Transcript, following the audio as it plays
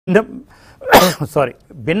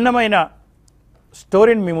భిన్నమైన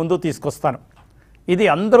స్టోరీని మీ ముందు తీసుకొస్తాను. ఇది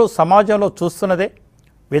అందరూ సమాజంలో చూస్తున్నదే,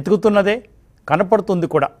 వెతుకుతున్నదే, కనపడుతుంది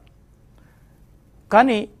కూడా.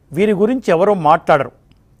 కానీ వీరి గురించి ఎవరో మాట్లాడరు.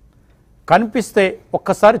 కనిపిస్తే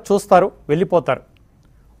ఒక్కసారి చూస్తారు, వెళ్ళిపోతారు.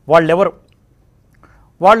 వాళ్ళెవరు?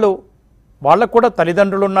 వాళ్ళకు కూడా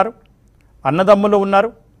తల్లిదండ్రులు ఉన్నారు, అన్నదమ్ములు ఉన్నారు,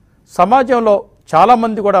 సమాజంలో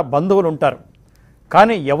చాలామంది కూడా బంధువులు ఉంటారు.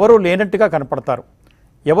 కానీ ఎవరూ లేనట్టుగా కనపడతారు,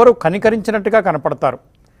 ఎవరు కనికరించినట్టుగా కనపడతారు.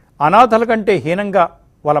 అనాథల కంటే హీనంగా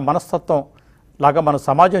వాళ్ళ మనస్తత్వం లాగా మన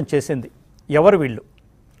సమాజం చేసింది. ఎవరు వీళ్ళు?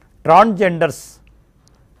 ట్రాన్స్జెండర్స్,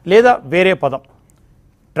 లేదా వేరే పదం.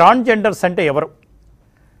 ట్రాన్స్జెండర్స్ అంటే ఎవరు?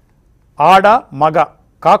 ఆడ మగ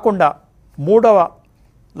కాకుండా మూడవ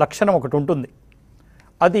లక్షణం ఒకటి ఉంటుంది.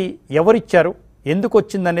 అది ఎవరిచ్చారు, ఎందుకు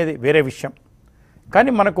వచ్చిందనేది వేరే విషయం.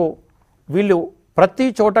 కానీ మనకు వీళ్ళు ప్రతి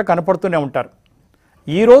చోట కనపడుతూనే ఉంటారు.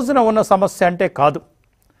 ఈ రోజున ఉన్న సమస్య అంటే కాదు,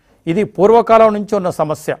 ఇది పూర్వకాలం నుంచి ఉన్న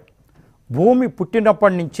సమస్య. భూమి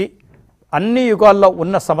పుట్టినప్పటి నుంచి అన్ని యుగాల్లో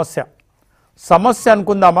ఉన్న సమస్య. సమస్య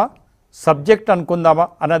అనుకుందామా, సబ్జెక్ట్ అనుకుందామా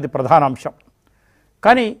అన్నది ప్రధాన అంశం.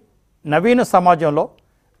 కానీ నవీన సమాజంలో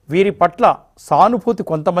వీరి పట్ల సానుభూతి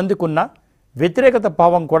కొంతమందికి ఉన్న, వ్యతిరేకత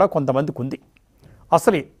భావం కూడా కొంతమందికి ఉంది.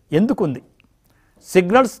 అసలు ఎందుకుంది?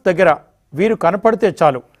 సిగ్నల్స్ దగ్గర వీరు కనపడితే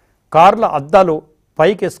చాలు కార్ల అద్దాలు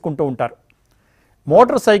పైకేసుకుంటూ ఉంటారు.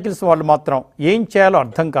 మోటార్ సైకిల్స్ వాళ్ళు మాత్రం ఏం చేయాలో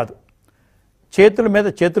అర్థం కాదు. చేతుల మీద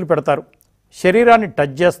చేతులు పెడతారు, శరీరాన్ని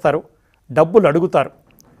టచ్ చేస్తారు, డబ్బులు అడుగుతారు.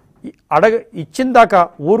 ఇచ్చిందాకా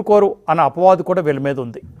ఊరుకోరు అన్న అపవాదు కూడా వీళ్ళ మీద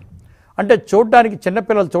ఉంది. అంటే చూడ్డానికి,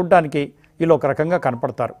 చిన్నపిల్లలు చూడ్డానికి వీళ్ళు ఒక రకంగా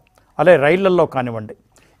కనపడతారు. అలాగే రైళ్లల్లో కానివ్వండి.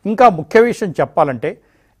 ఇంకా ముఖ్య విషయం చెప్పాలంటే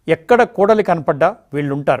ఎక్కడ కూడలి కనపడ్డా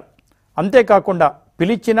వీళ్ళు ఉంటారు. అంతేకాకుండా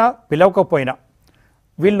పిలిచినా పిలవకపోయినా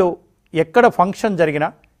వీళ్ళు ఎక్కడ ఫంక్షన్ జరిగినా,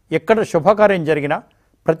 ఎక్కడ శుభకార్యం జరిగినా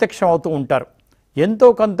ప్రత్యక్షం అవుతూ ఉంటారు. ఎంతో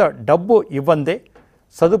కొంత డబ్బు ఇవ్వందే,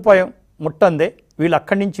 సదుపాయం ముట్టందే వీళ్ళు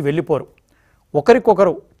అక్కడి నుంచి వెళ్ళిపోరు.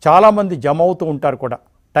 ఒకరికొకరు చాలామంది జమ అవుతూ ఉంటారు కూడా.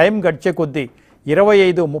 టైం గడిచే కొద్దీ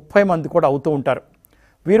 25-30 మంది కూడా అవుతూ ఉంటారు.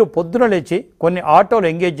 వీరు పొద్దున లేచి కొన్ని ఆటోలు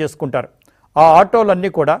ఎంగేజ్ చేసుకుంటారు. ఆ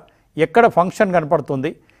ఆటోలన్నీ కూడా ఎక్కడ ఫంక్షన్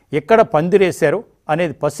కనపడుతుంది, ఎక్కడ పందిరేశారు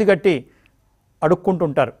అనేది పసిగట్టి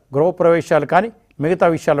అడుక్కుంటుంటారు. గృహప్రవేశాలు కానీ మిగతా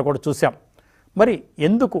విషయాలు కూడా చూసాం. మరి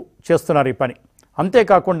ఎందుకు చేస్తున్నారు ఈ పని?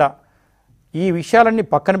 అంతేకాకుండా ఈ విషయాలన్నీ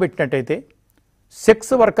పక్కన పెట్టినట్టయితే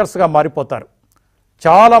సెక్స్ వర్కర్స్గా మారిపోతారు.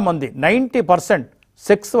 చాలామంది 90%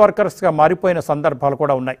 సెక్స్ వర్కర్స్గా మారిపోయిన సందర్భాలు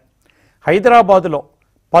కూడా ఉన్నాయి. హైదరాబాదులో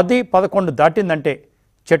 10-11 దాటిందంటే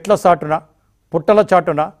చెట్ల చాటున, పుట్టల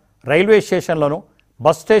చాటున, రైల్వే స్టేషన్లోను,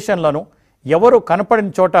 బస్ స్టేషన్లోను ఎవరు కనపడిన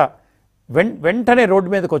చోట వెంటనే రోడ్డు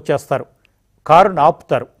మీదకి వచ్చేస్తారు, కారును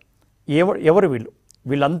ఆపుతారు. ఎవరు వీళ్ళు?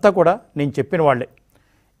 వీళ్ళంతా కూడా నేను చెప్పిన వాళ్ళే.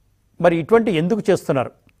 మరి ఇటువంటి ఎందుకు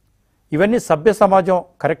చేస్తున్నారు? ఇవన్నీ సభ్య సమాజం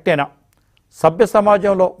కరెక్టేనా? సభ్య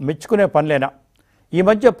సమాజంలో మెచ్చుకునే పనులేనా? ఈ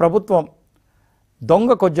మధ్య ప్రభుత్వం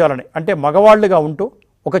దొంగ కొజ్జాలని, అంటే మగవాళ్ళుగా ఉంటూ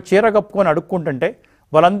ఒక చీర కప్పుకొని అడుక్కుంటుంటే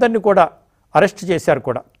వాళ్ళందరినీ కూడా అరెస్ట్ చేశారు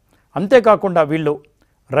కూడా. అంతేకాకుండా వీళ్ళు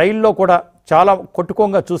రైల్లో కూడా చాలా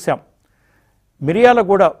కొట్టుకోంగా చూసాం.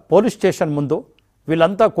 మిర్యాలగూడ పోలీస్ స్టేషన్ ముందు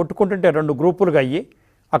వీళ్ళంతా కొట్టుకుంటుంటే 2 గ్రూపులుగా అయ్యి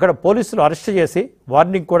అక్కడ పోలీసులు అరెస్ట్ చేసి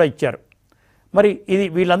వార్నింగ్ కూడా ఇచ్చారు. మరి ఇది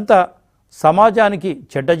వీళ్ళంతా సమాజానికి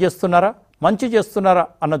చెడ్డ చేస్తున్నారా, మంచి చేస్తున్నారా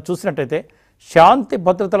అన్నది చూసినట్టయితే శాంతి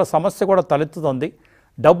భద్రతల సమస్య కూడా తలెత్తుతోంది.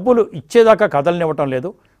 డబ్బులు ఇచ్చేదాకా కదలనివ్వటం లేదు,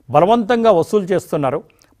 బలవంతంగా వసూలు చేస్తున్నారు,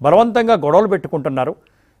 బలవంతంగా గొడవలు పెట్టుకుంటున్నారు,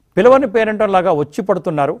 పిలవని పేరెంటంలాగా వచ్చి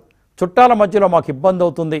పడుతున్నారు, చుట్టాల మధ్యలో మాకు ఇబ్బంది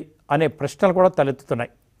అవుతుంది అనే ప్రశ్నలు కూడా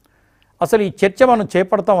తలెత్తుతున్నాయి. అసలు ఈ చర్చ మనం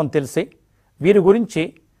చేపడతామని తెలిసి వీరి గురించి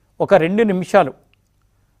ఒక 2 నిమిషాలు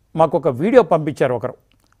మాకు ఒక వీడియో పంపించారు ఒకరు.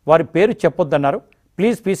 వారి పేరు చెప్పొద్దన్నారు.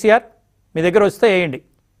 ప్లీజ్ పీసీఆర్ మీ దగ్గర వస్తే వేయండి.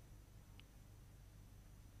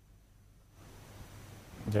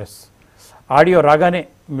 ఎస్, ఆడియో రాగానే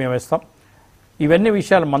మేము వేస్తాం. ఇవన్నీ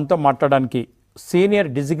విషయాలు మనతో మాట్లాడడానికి సీనియర్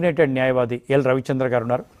డిజిగ్నేటెడ్ న్యాయవాది ఎల్ రవిచంద్ర గారు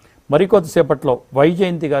ఉన్నారు. మరికొద్దిసేపట్లో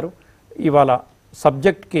వైజయంతి గారు ఇవాళ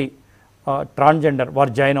సబ్జెక్ట్కి ట్రాన్స్జెండర్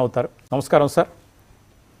వారు జాయిన్ అవుతారు. నమస్కారం సార్.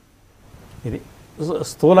 ఇది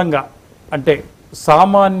స్థూలంగా అంటే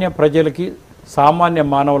సామాన్య ప్రజలకి, సామాన్య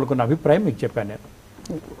మానవులకు ఉన్న అభిప్రాయం మీకు చెప్పాను నేను.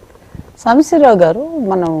 సాంబశివరావు గారు,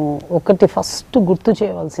 మనం ఒకటి ఫస్ట్ గుర్తు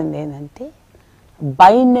చేయవలసింది ఏంటంటే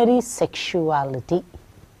బైనరీ సెక్షువాలిటీ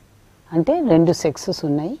అంటే 2 సెక్సెస్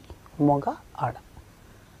ఉన్నాయి, మగ ఆడ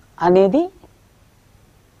అనేది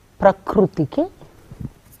ప్రకృతికి,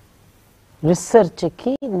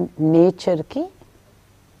 రీసెర్చ్కి, నేచర్కి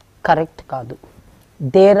కరెక్ట్ కాదు.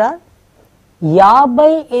 దేర్ ఆర్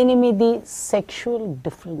 58 సెక్షువల్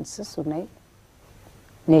డిఫరెన్సెస్ ఉన్నాయి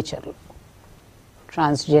నేచర్లో.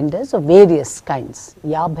 ట్రాన్స్జెండర్స్ వేరియస్ కైండ్స్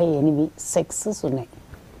 58 సెక్సెస్ ఉన్నాయి.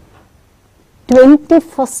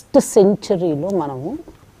 21st సెంచరీలో మనము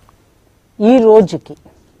ఈ రోజుకి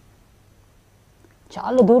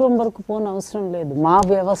చాలా దూరం వరకు పోని అవసరం లేదు. మా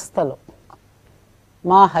వ్యవస్థలో,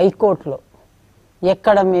 మా హైకోర్టులో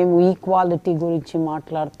ఎక్కడ మేము ఈక్వాలిటీ గురించి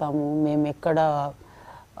మాట్లాడతాము, మేము ఎక్కడ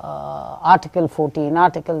ఆర్టికల్ 14,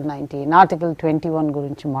 ఆర్టికల్ 19, ఆర్టికల్ 21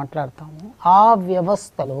 గురించి మాట్లాడతాము, ఆ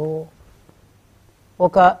వ్యవస్థలో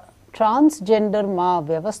ఒక ట్రాన్స్జెండర్ మా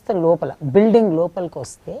వ్యవస్థ లోపల, బిల్డింగ్ లోపలికి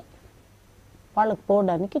వస్తే వాళ్ళకి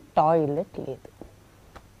పోవడానికి టాయిలెట్ లేదు.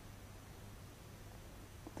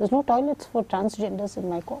 There's no toilets for transgenders in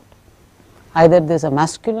my court. Either there's a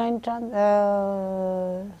masculine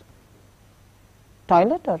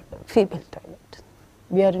toilet or female toilet.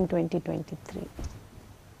 We are in 2023.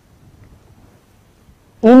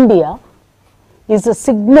 India is a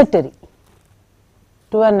signatory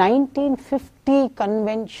to a 1950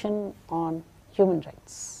 Convention on Human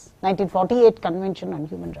Rights, 1948 Convention on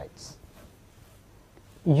Human Rights.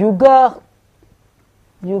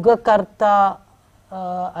 యుగకర్త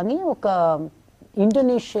అని ఒక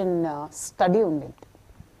Indonesian study ఉండేది,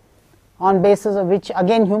 on basis of which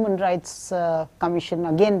again Human Rights Commission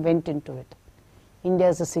again went into it. India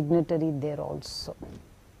is a signatory there also.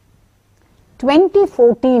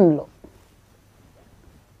 2014లో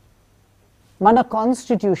మన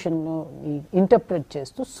కాన్స్టిట్యూషన్లో interpret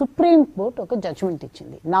చేస్తూ supreme court ఒక judgement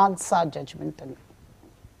ఇచ్చింది, NALSA judgement అని.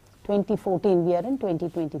 2014, we are in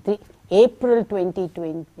 2023. April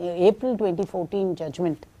 2014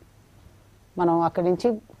 judgement. మనం అక్కడి నుంచి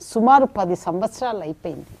సుమారు 10 సంవత్సరాలు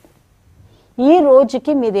అయిపోయింది. ఈ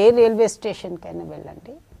రోజుకి మీరు ఏ రైల్వే స్టేషన్కైనా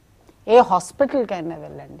వెళ్ళండి, ఏ హాస్పిటల్కైనా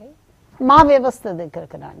వెళ్ళండి, మా వ్యవస్థ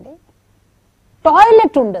దగ్గరకు రండి,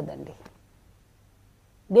 టాయిలెట్ ఉండదండి.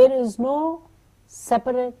 There is no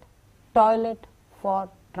separate toilet far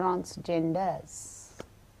transgenders.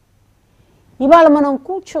 ఇవాళ మనం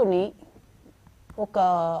కూర్చొని ఒక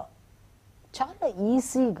చాలా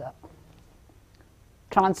ఈజీగా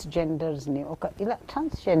ట్రాన్స్జెండర్స్ని ఒక ఇలా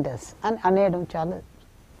ట్రాన్స్జెండర్స్ అని అనేయడం చాలా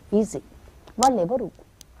ఈజీ. వాళ్ళు ఎవరు?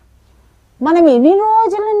 మనం ఎన్ని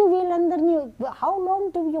రోజులని వీళ్ళందరినీ, how long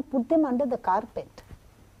do you put them under the carpet?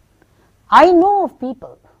 I know of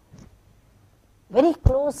people very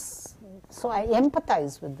close, so I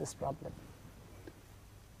empathise with this problem.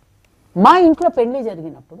 మా ఇంట్లో పెళ్లి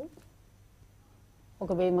జరిగినప్పుడు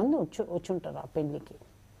ఒక 1000 మంది వచ్చుంటారు ఆ పెళ్ళికి.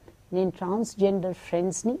 నేను ట్రాన్స్జెండర్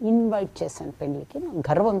ఫ్రెండ్స్ని ఇన్వైట్ చేశాను పెళ్ళికి, నేను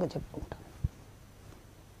గర్వంగా చెప్పుకుంటాను.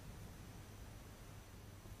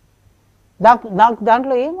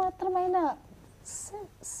 దాంట్లో ఏమాత్రమైన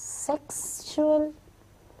సెక్చువల్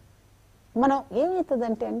మనం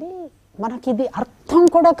ఏమవుతుందంటే అండి, మనకి ఇది అర్థం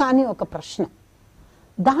కూడా కాని ఒక ప్రశ్న,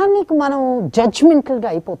 దానికి మనం జడ్జ్మెంటల్గా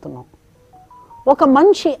అయిపోతున్నాం. ఒక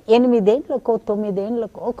మనిషి 8 ఏళ్లకో 9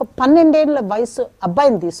 ఏళ్లకో ఒక 12 ఏళ్ల వయసు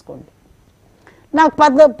అబ్బాయిని తీసుకోండి, నాకు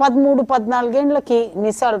 13, 14 ఏళ్ళకి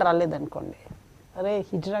నిశాలు రాలేదనుకోండి, అరే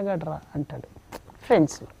హిజ్రాగడ్రా అంటాడు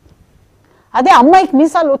ఫ్రెండ్స్లో. అదే అమ్మాయికి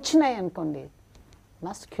మీసాలు వచ్చినాయి అనుకోండి,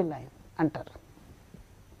 మస్క్యులైన్ అంటారు,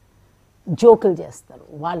 జోకులు చేస్తారు,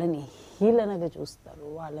 వాళ్ళని హీలనగా చూస్తారు,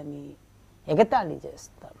 వాళ్ళని ఎగతాళి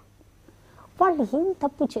చేస్తారు. వాళ్ళు ఏం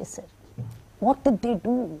తప్పు చేశారు? What did they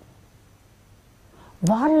do?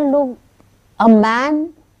 వాళ్ళు a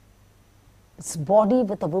man's body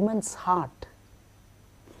with a woman's heart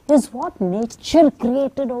is what nature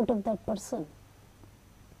created out of that person.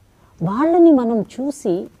 వాళ్ళని మనం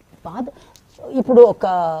చూసి బాధ, ఇప్పుడు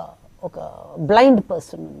ఒక బ్లైండ్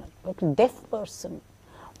పర్సన్ ఉన్నారు, ఒక డెఫ్ పర్సన్,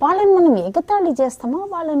 వాళ్ళని మనం ఎగతాళి చేస్తామా,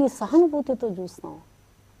 వాళ్ళని సహానుభూతితో చూస్తాం?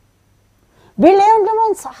 వీళ్ళు ఏమంటే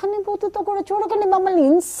మనం సహానుభూతితో కూడా చూడకండి, మమ్మల్ని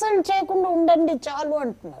ఇన్సల్ట్ చేయకుండా ఉండండి చాలు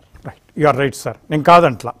అంటున్నారు. Right, you are right sir, నేను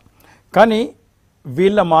కాదంట్లా. కానీ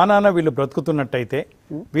వీళ్ళ మానాన వీళ్ళు బ్రతుకుతున్నట్టయితే,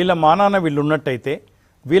 వీళ్ళ మానాన వీళ్ళు ఉన్నట్టయితే,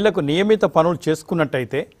 వీళ్ళకు నియమిత పనులు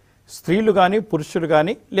చేసుకున్నట్టయితే, స్త్రీలు కానీ పురుషులు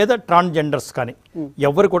కానీ లేదా ట్రాన్స్జెండర్స్ కానీ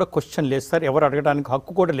ఎవరు కూడా క్వశ్చన్ లేదు సార్, ఎవరు అడగడానికి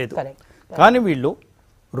హక్కు కూడా లేదు. కానీ వీళ్ళు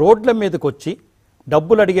రోడ్ల మీదకి వచ్చి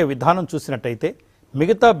డబ్బులు అడిగే విధానం చూసినట్టయితే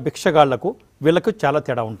మిగతా భిక్షగాళ్లకు వీళ్ళకు చాలా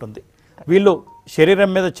తేడా ఉంటుంది. వీళ్ళు శరీరం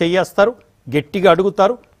మీద చెయ్యేస్తారు, గట్టిగా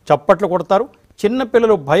అడుగుతారు, చప్పట్లు కొడతారు,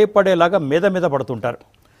 చిన్నపిల్లలు భయపడేలాగా మీద పడుతుంటారు,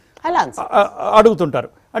 అడుగుతుంటారు.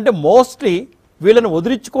 అంటే మోస్ట్లీ వీళ్ళని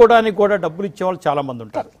వదిలించుకోవడానికి కూడా డబ్బులు ఇచ్చేవాళ్ళు చాలామంది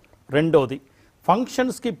ఉంటారు. రెండోది,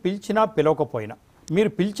 ఫంక్షన్స్కి పిలిచినా పిలవకపోయినా మీరు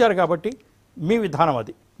పిలిచారు కాబట్టి మీ విధానం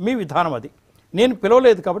అది, నేను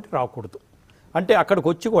పిలవలేదు కాబట్టి రాకూడదు అంటే అక్కడికి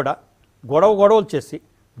వచ్చి కూడా గొడవలు చేసి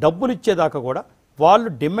డబ్బులు ఇచ్చేదాకా కూడా వాళ్ళు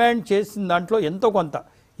డిమాండ్ చేసిన దాంట్లో ఎంతో కొంత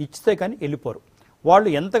ఇచ్చితే కానీ వెళ్ళిపోరు. వాళ్ళు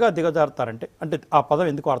ఎంతగా దిగజారుతారంటే, అంటే ఆ పదం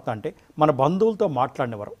ఎందుకు వాడతా అంటే, మన బంధువులతో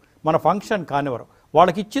మాట్లాడినవారు, మన ఫంక్షన్ కానివారు,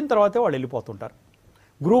 వాళ్ళకి ఇచ్చిన తర్వాతే వాళ్ళు వెళ్ళిపోతుంటారు,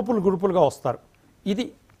 గ్రూపులుగా వస్తారు. ఇది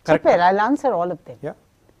చెప్పారు. I answer all of them. Yeah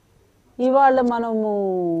ఇవాళ మనము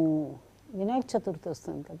వినాయక చతుర్థి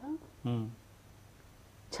వస్తుంది కదా,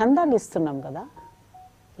 చందాలు ఇస్తున్నాం కదా,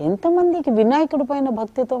 ఎంతమందికి వినాయకుడి పైన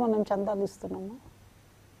భక్తితో మనం చందాలు ఇస్తున్నాము?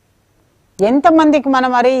 ఎంతమందికి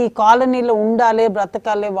మనం అరే ఈ కాలనీలో ఉండాలి,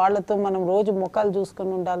 బ్రతకాలి, వాళ్ళతో మనం రోజు ముఖాలు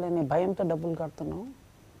చూసుకొని ఉండాలి అనే భయంతో డబ్బులు కడుతున్నాం?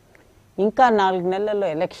 ఇంకా 4 నెలల్లో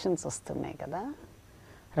ఎలక్షన్స్ వస్తున్నాయి కదా,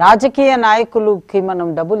 రాజకీయ నాయకులకి మనం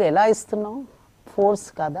డబ్బులు ఎలా ఇస్తున్నాం? ఫోర్స్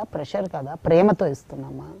కాదా, ప్రెషర్ కాదా, ప్రేమతో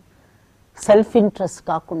ఇస్తున్నామా, సెల్ఫ్ ఇంట్రెస్ట్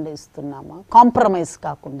కాకుండా ఇస్తున్నామా, కాంప్రమైజ్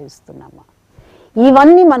కాకుండా ఇస్తున్నామా?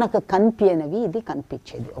 ఇవన్నీ మనకు కనిపించినవి, ఇది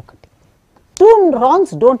కనిపించేది ఒకటి. 2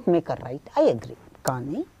 wrongs don't make a right, I agree.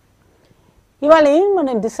 కానీ ఇవాళ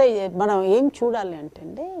మనం ఏం చూడాలి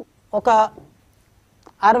అంటే ఒక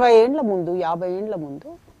 60 ఏండ్ల ముందు 50 ఏండ్ల ముందు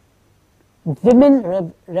women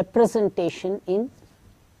representation in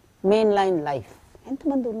main line life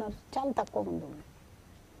ఎంతమంది ఉన్నారు? చాలా తక్కువ మంది ఉన్నారు.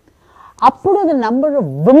 అప్పుడు the number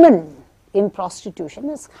of women in prostitution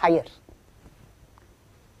is higher.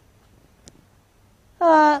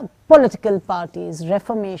 Political parties,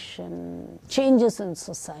 reformation, changes in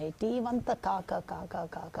society, ఇవంతా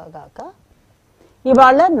కాక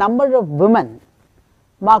ఇవాళ నంబర్ ఆఫ్ విమెన్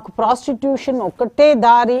మాకు ప్రాస్టిట్యూషన్ ఒకటే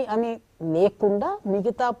దారి అని లేకుండా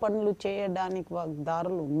మిగతా పనులు చేయడానికి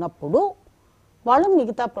దారులు ఉన్నప్పుడు వాళ్ళు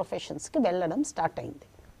మిగతా ప్రొఫెషన్స్కి వెళ్ళడం స్టార్ట్ అయింది.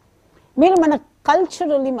 మీరు మన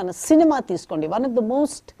కల్చరల్లీ మన సినిమా తీసుకోండి, one of the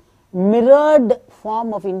most మిరర్డ్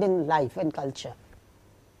form of Indian life and culture.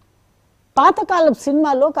 పాతకాలం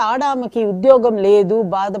సినిమాలో ఒక ఆడామకి ఉద్యోగం లేదు,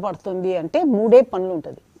 బాధపడుతుంది అంటే 3 పనులు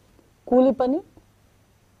ఉంటుంది: కూలి పని,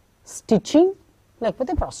 స్టిచ్చింగ్,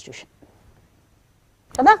 లేకపోతే ప్రాస్టిట్యూషన్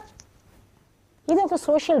కదా. ఇది ఒక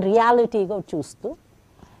సోషల్ రియాలిటీగా చూస్తూ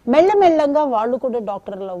మెల్లమెల్లంగా వాళ్ళు కూడా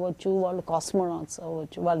డాక్టర్లు అవ్వచ్చు, వాళ్ళు కాస్మోనాట్స్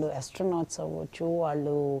అవ్వచ్చు, వాళ్ళు ఆస్ట్రోనాట్స్ అవ్వచ్చు,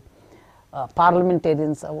 వాళ్ళు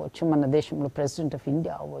పార్లమెంటేరియన్స్ అవ్వచ్చు, మన దేశంలో ప్రెసిడెంట్ ఆఫ్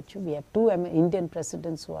ఇండియా అవ్వచ్చు. We have 2 Indian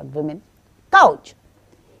presidents who are women కావచ్చు.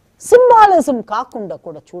 సింబాలిజం కాకుండా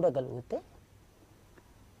కూడా చూడగలిగితే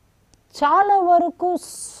చాలా వరకు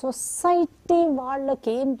సొసైటీ వాళ్ళకి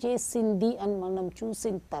ఏం చేసింది అని మనం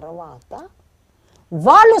చూసిన తర్వాత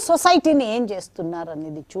వాళ్ళు సొసైటీని ఏం చేస్తున్నారు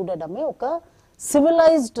అనేది చూడడమే ఒక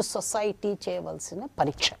సివిలైజ్డ్ సొసైటీ చేయవలసిన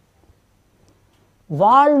పరీక్ష.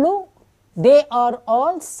 వాళ్ళు they are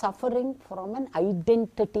all suffering from an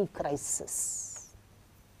identity crisis.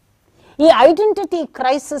 ఈ ఐడెంటిటీ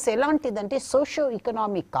క్రైసిస్ ఎలాంటిదంటే సోషియో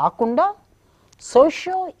ఎకనామిక్ కాకుండా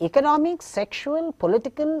socio economic, sexual,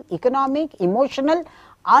 political, economic, emotional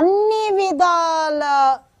అన్ని విధాల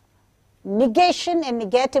నిగేషన్ అండ్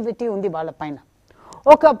నెగటివిటీ ఉంది వాళ్ళ పైన.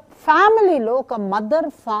 ఒక ఫ్యామిలీలో ఒక మదర్,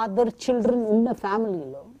 ఫాదర్, చిల్డ్రన్ ఉన్న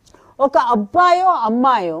ఫ్యామిలీలో ఒక అబ్బాయో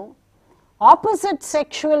అమ్మాయో ఆపోజిట్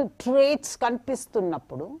సెక్షువల్ ట్రేట్స్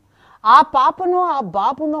కనిపిస్తున్నప్పుడు ఆ పాపనో ఆ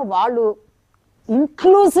బాబునో వాళ్ళు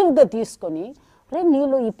ఇంక్లూజివ్గా తీసుకొని రే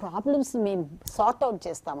నీలో ఈ ప్రాబ్లమ్స్ మేము సార్ట్ అవుట్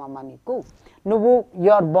చేస్తామమ్మా, నీకు నువ్వు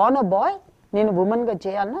యూఆర్ బోర్న్ అ బాయ్, నేను ఉమెన్గా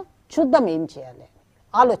చేయాలన్నా చూద్దాం ఏం చేయాలి,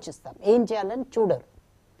 ఆలోచిస్తాం ఏం చేయాలని చూడరు.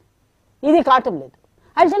 ఇది కావటం లేదు.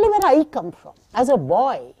 I'll tell you where I come from. As a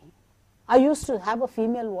boy, I used to have a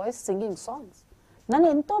female voice singing songs. నన్ను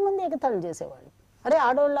ఎంతో మంది ఎగతాళి చేసేవాళ్ళు, అరే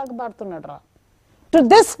ఆడవాళ్ళలాగా పాడుతున్నాడు రా. To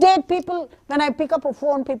this day people when I pick up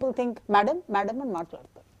phone people think madam madam అని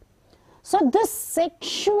మాట్లాడతారు. So this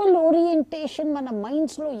sexual orientation మన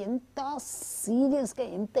మైండ్స్లో ఎంత సీరియస్గా,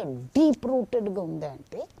 ఎంత డీప్ రూటెడ్గా ఉంది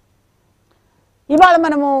అంటే ఇవాళ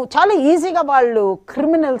మనము చాలా ఈజీగా వాళ్ళు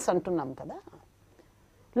క్రిమినల్స్ అంటున్నాం కదా.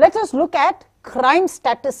 Let us look at crime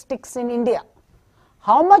statistics in India.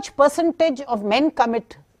 How much percentage of men commit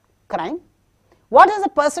crime? What is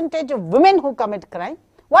the percentage of women who commit crime?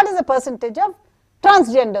 What is the percentage of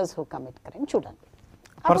transgenders who commit crime? చూడండి.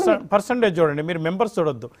 Percentage చూడండి, మీరు members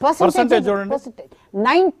చూడొద్దు. Percentage చూడండి.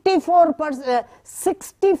 94%,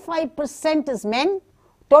 65% is men.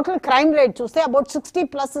 Total crime rate చూస్తే about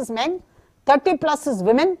 60+ is men, 30+ is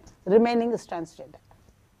women, remaining is transgender.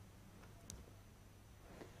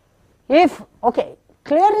 If okay,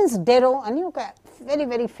 Clarence Darrow అని ఒక very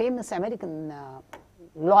very famous American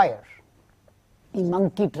lawyer, ఈ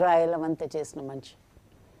monkey trial అవంతా చేసిన మనిషి,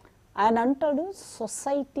 ఆయన అంటాడు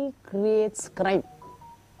society creates crime,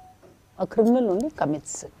 a criminal only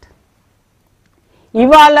commits it.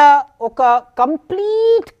 ఇవాళ ఒక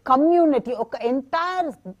కంప్లీట్ కమ్యూనిటీ, ఒక ఎంటైర్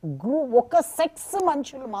గ్రూప్, ఒక సెక్స్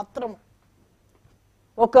మనుషులు మాత్రం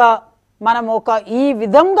మనం ఈ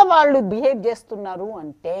విధంగా వాళ్ళు బిహేవ్ చేస్తున్నారు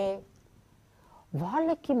అంటే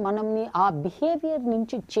వాళ్ళకి మనల్ని ఆ బిహేవియర్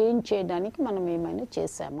నుంచి చేంజ్ చేయడానికి మనం ఏమైనా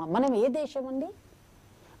చేసామా? మనం ఏ దేశం అండి?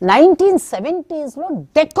 1970s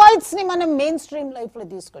డెకాయిడ్స్ని మనం మెయిన్ స్ట్రీమ్ లైఫ్లో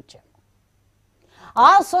తీసుకొచ్చాము.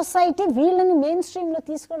 ఆ సొసైటీ వీళ్ళని మెయిన్ స్ట్రీమ్లో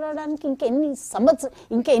తీసుకురావడానికి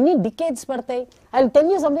ఇంకెన్ని డికేడ్స్ పడతాయి. I will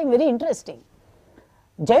tell you something very interesting.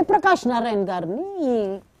 Jayaprakash Narayana గారిని ఈ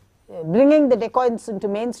bringing the డెకాయిన్స్ into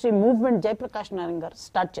main stream movement Jayaprakash Narayana గారు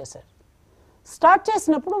స్టార్ట్ చేశారు. స్టార్ట్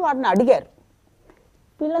చేసినప్పుడు వాడిని అడిగారు,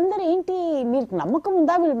 వీళ్ళందరూ ఏంటి, మీకు నమ్మకం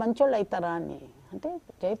ఉందా వీళ్ళు మంచోళ్ళు అవుతారా అని. అంటే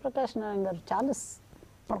జయప్రకాష్ నారాయణ గారు చాలా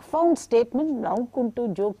ప్రొఫౌండ్ స్టేట్మెంట్ నవ్వుకుంటూ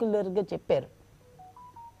జోకులర్గా చెప్పారు,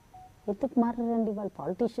 ఎందుకు మారారండి, వాళ్ళు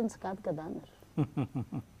పాలిటీషియన్స్ కాదు కదా అన్నారు.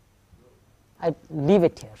 I leave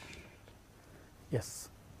it here. Yes,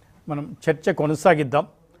 మనం చర్చ కొనసాగిద్దాం.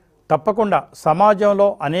 తప్పకుండా సమాజంలో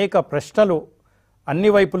అనేక ప్రశ్నలు అన్ని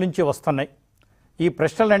వైపుల నుంచి వస్తున్నాయి. ఈ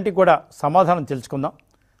ప్రశ్నలన్నింటికి కూడా సమాధానం తెలుసుకుందాం.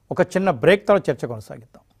 ఒక చిన్న బ్రేక్ తర్వాత చర్చ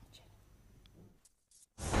కొనసాగిద్దాం.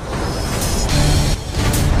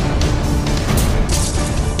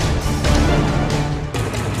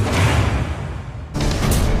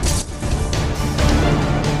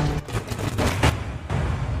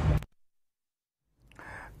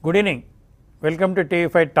 Good evening, welcome to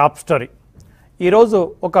TV5 top story. ఈరోజు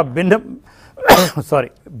ఒక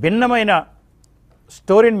భిన్నమైన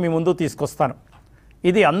స్టోరీని మీ ముందు తీసుకొస్తాను.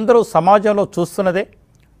 ఇది అందరూ సమాజంలో చూస్తున్నదే,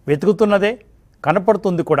 వెతుకుతున్నదే,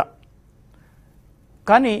 కనపడుతుంది కూడా.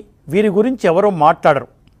 కానీ వీరి గురించి ఎవరో మాట్లాడరు.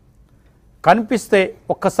 కనిపిస్తే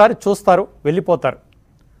ఒక్కసారి చూస్తారు, వెళ్ళిపోతారు.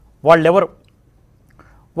 వాళ్ళెవరు?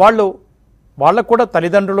 వాళ్ళకు కూడా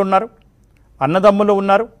తల్లిదండ్రులు ఉన్నారు, అన్నదమ్ములు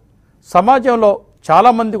ఉన్నారు, సమాజంలో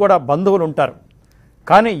చాలామంది కూడా బంధువులు ఉంటారు.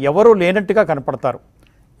 కానీ ఎవరూ లేనట్టుగా కనపడతారు,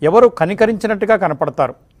 ఎవరు కనికరించినట్టుగా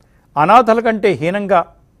కనపడతారు. అనాథల కంటే హీనంగా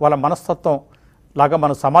వాళ్ళ మనస్తత్వం లాగా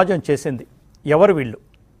మన సమాజం చేసింది. ఎవరు వీళ్ళు?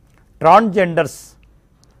 ట్రాన్స్జెండర్స్,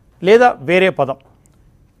 లేదా వేరే పదం.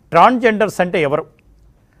 ట్రాన్స్జెండర్స్ అంటే ఎవరు?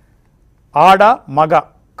 ఆడ మగ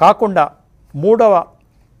కాకుండా మూడవ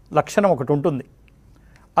లక్షణం ఒకటి ఉంటుంది.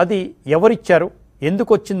 అది ఎవరిచ్చారు,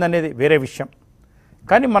 ఎందుకు వచ్చిందనేది వేరే విషయం.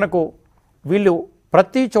 కానీ మనకు వీళ్ళు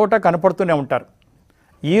ప్రతి చోట కనపడుతూనే ఉంటారు.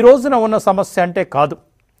 ఈ రోజున ఉన్న సమస్య అంటే కాదు,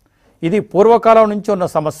 ఇది పూర్వకాలం నుంచి ఉన్న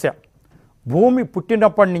సమస్య. భూమి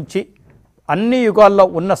పుట్టినప్పటి నుంచి అన్ని యుగాల్లో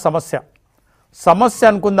ఉన్న సమస్య. సమస్య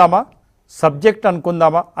అనుకుందామా, సబ్జెక్ట్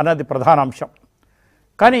అనుకుందామా అన్నది ప్రధాన అంశం.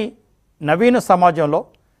 కానీ నవీన సమాజంలో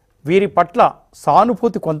వీరి పట్ల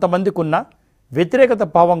సానుభూతి కొంతమందికి ఉన్న, వ్యతిరేకత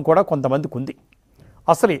భావం కూడా కొంతమందికి ఉంది.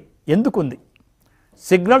 అసలు ఎందుకుంది?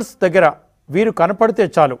 సిగ్నల్స్ దగ్గర వీరు కనపడితే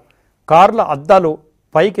చాలు కార్ల అద్దాలు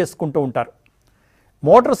పైకేసుకుంటూ ఉంటారు.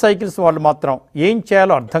 మోటార్ సైకిల్స్ వాళ్ళు మాత్రం ఏం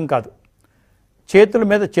చేయాలో అర్థం కాదు. చేతుల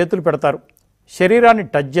మీద చేతులు పెడతారు, శరీరాన్ని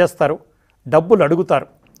టచ్ చేస్తారు, డబ్బులు అడుగుతారు.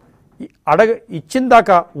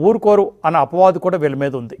 ఇచ్చిందాకా ఊరుకోరు అన్న అపవాదు కూడా వీళ్ళ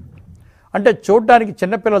మీద ఉంది. అంటే చూడ్డానికి,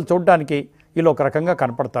 చిన్నపిల్లలు చూడ్డానికి వీళ్ళు ఒక రకంగా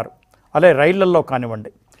కనపడతారు. అలాగే రైళ్లల్లో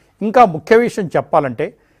కానివ్వండి. ఇంకా ముఖ్య విషయం చెప్పాలంటే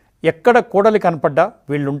ఎక్కడ కూడలి కనపడ్డా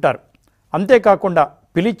వీళ్ళు ఉంటారు. అంతేకాకుండా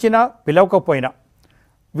పిలిచినా పిలవకపోయినా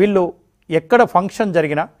వీళ్ళు ఎక్కడ ఫంక్షన్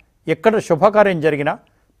జరిగినా, ఎక్కడ శుభకార్యం జరిగినా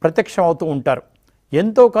ప్రత్యక్షం అవుతూ ఉంటారు.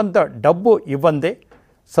 ఎంతో కొంత డబ్బు ఇవ్వందే,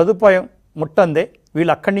 సదుపాయం ముట్టందే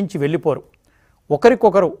వీళ్ళు అక్కడి నుంచి వెళ్ళిపోరు.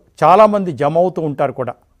 ఒకరికొకరు చాలామంది జమ అవుతూ ఉంటారు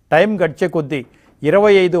కూడా. టైం గడిచే కొద్దీ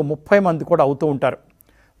 25-30 మంది కూడా అవుతూ ఉంటారు.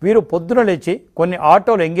 వీరు పొద్దున లేచి కొన్ని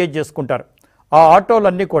ఆటోలు ఎంగేజ్ చేసుకుంటారు. ఆ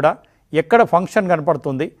ఆటోలన్నీ కూడా ఎక్కడ ఫంక్షన్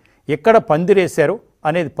కనపడుతుంది, ఎక్కడ పందిరేశారు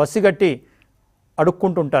అనేది పసిగట్టి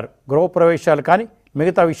అడుక్కుంటుంటారు. గృహప్రవేశాలు కానీ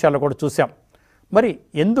మిగతా విషయాలు కూడా చూసాం. మరి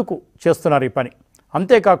ఎందుకు చేస్తున్నారు ఈ పని?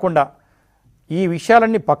 అంతేకాకుండా ఈ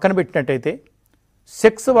విషయాలన్నీ పక్కన పెట్టినట్టయితే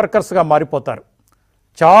సెక్స్ వర్కర్స్గా మారిపోతారు.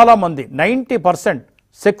 చాలామంది 90%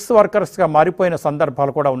 సెక్స్ వర్కర్స్గా మారిపోయిన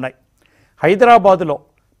సందర్భాలు కూడా ఉన్నాయి. హైదరాబాదులో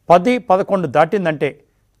 10-11 దాటిందంటే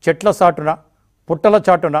చెట్ల చాటున, పుట్టల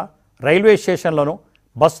చాటున, రైల్వే స్టేషన్లోను,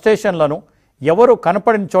 బస్ స్టేషన్లను ఎవరు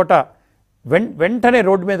కనపడిన చోట వెంటనే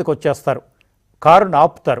రోడ్డు మీదకి వచ్చేస్తారు, కారును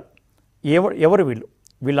ఆపుతారు. ఎవరు వీళ్ళు?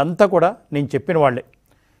 వీళ్ళంతా కూడా నేను చెప్పిన వాళ్ళే.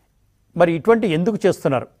 మరి ఇటువంటి ఎందుకు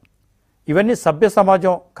చేస్తున్నారు? ఇవన్నీ సభ్య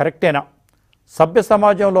సమాజం కరెక్టేనా? సభ్య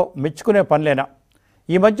సమాజంలో మెచ్చుకునే పనులేనా?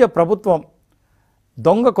 ఈ మధ్య ప్రభుత్వం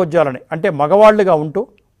దొంగ కొజ్జాలని, అంటే మగవాళ్ళుగా ఉంటూ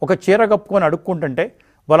ఒక చీర కప్పుకొని అడుక్కుంటుంటే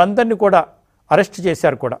వాళ్ళందరినీ కూడా అరెస్ట్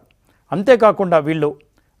చేశారు కూడా. అంతేకాకుండా వీళ్ళు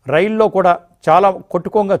రైల్లో కూడా చాలా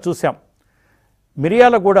కొట్టుకోంగా చూసాం.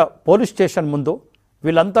 మిర్యాలగూడ పోలీస్ స్టేషన్ ముందు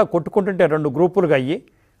వీళ్ళంతా కొట్టుకుంటుంటే 2 గ్రూపులుగా అయ్యి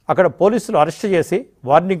అక్కడ పోలీసులు అరెస్ట్ చేసి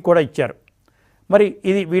వార్నింగ్ కూడా ఇచ్చారు. మరి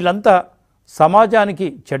ఇది వీళ్ళంతా సమాజానికి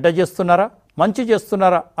చెడ్డ చేస్తున్నారా, మంచి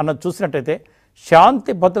చేస్తున్నారా అన్నది చూసినట్టయితే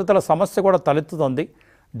శాంతి భద్రతల సమస్య కూడా తలెత్తుతోంది.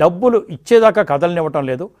 డబ్బులు ఇచ్చేదాకా కదలనివ్వటం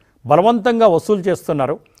లేదు, బలవంతంగా వసూలు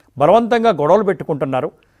చేస్తున్నారు, బలవంతంగా గొడవలు పెట్టుకుంటున్నారు,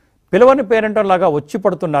 పిలవని పేరెంటంలాగా వచ్చి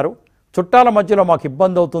పడుతున్నారు, చుట్టాల మధ్యలో మాకు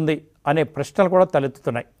ఇబ్బంది అవుతుంది అనే ప్రశ్నలు కూడా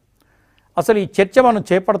తలెత్తుతున్నాయి. అసలు ఈ చర్చ మనం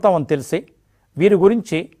చేపడతామని తెలిసి వీరి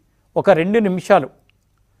గురించి ఒక 2 నిమిషాలు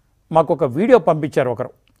మాకు ఒక వీడియో పంపించారు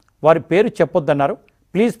ఒకరు, వారి పేరు చెప్పొద్దన్నారు.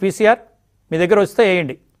 ప్లీజ్ పీసీఆర్ మీ దగ్గర వస్తే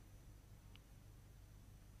వేయండి.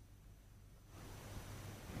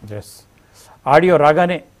 ఎస్, ఆడియో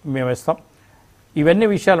రాగానే మేము ఇస్తాం. ఇవన్నీ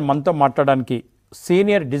విషయాలు మనతో మాట్లాడడానికి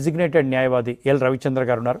సీనియర్ డిజిగ్నేటెడ్ న్యాయవాది ఎల్ రవిచంద్ర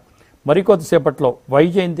గారు ఉన్నారు. మరికొద్దిసేపట్లో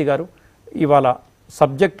వైజయంతి గారు ఇవాళ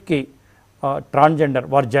సబ్జెక్ట్కి ట్రాన్స్జెండర్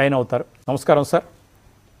వారు జాయిన్ అవుతారు. నమస్కారం సార్.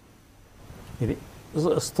 ఇది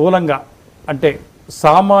స్థూలంగా అంటే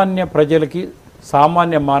సామాన్య ప్రజలకి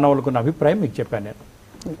సామాన్య మానవులకు ఉన్న అభిప్రాయం మీకు చెప్పాను నేను.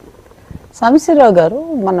 సాంబశివరావు గారు,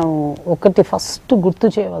 మనం ఒకటి ఫస్ట్ గుర్తు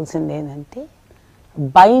చేయవలసింది ఏంటంటే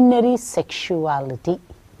బైనరీ సెక్షువాలిటీ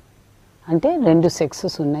అంటే 2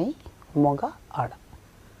 సెక్సెస్ ఉన్నాయి, మగ ఆడ.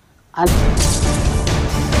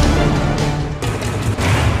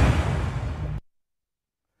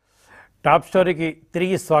 టాప్ స్టోరీకి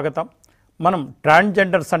తిరిగి స్వాగతం. మనం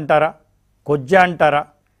ట్రాన్స్జెండర్స్ అంటారా, కొజ్జా అంటారా,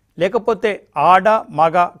 లేకపోతే ఆడ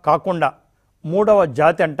మగ కాకుండా 3వ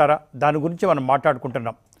జాతి అంటారా, దాని గురించి మనం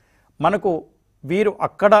మాట్లాడుకుంటున్నాం. మనకు వీరు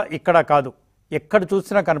అక్కడ ఇక్కడ కాదు, ఎక్కడ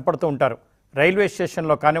చూసినా కనపడుతూ ఉంటారు. రైల్వే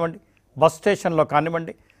స్టేషన్లో కానివ్వండి, బస్ స్టేషన్లో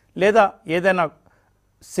కానివ్వండి, లేదా ఏదైనా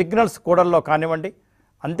సిగ్నల్స్ కూడల్లో కానివ్వండి.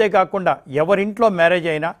 అంతేకాకుండా ఎవరింట్లో మ్యారేజ్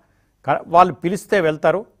అయినా వాళ్ళు పిలిస్తే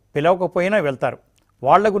వెళ్తారు, పిలవకపోయినా వెళ్తారు.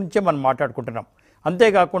 వాళ్ళ గురించే మనం మాట్లాడుకుంటున్నాం.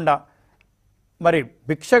 అంతేకాకుండా మరి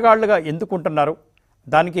భిక్షగాళ్ళుగా ఎందుకుంటున్నారు,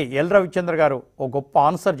 దానికి ఎల్ రవిచంద్ర గారు ఒక గొప్ప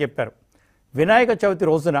ఆన్సర్ చెప్పారు. వినాయక చవితి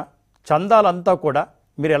రోజున చందాలంతా కూడా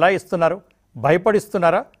మీరు ఎలా ఇస్తున్నారు,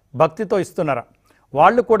 భయపడిస్తున్నారా, భక్తితో ఇస్తున్నారా?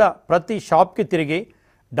 వాళ్ళు కూడా ప్రతి షాప్కి తిరిగి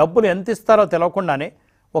డబ్బులు ఎంత ఇస్తారో తెలవకుండానే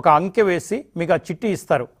ఒక అంకె వేసి మీకు ఆ చిట్టి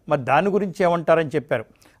ఇస్తారు. మరి దాని గురించి ఏమంటారని చెప్పారు.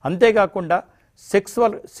 అంతేకాకుండా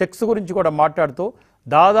సెక్స్ గురించి కూడా మాట్లాడుతూ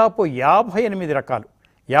దాదాపు 58 రకాలు,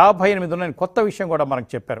 58 ఉన్న కొత్త విషయం కూడా మనకు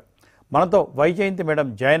చెప్పారు. మనతో వైజయంతి మేడం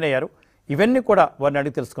జాయిన్ అయ్యారు. ఇవన్నీ కూడా వారిని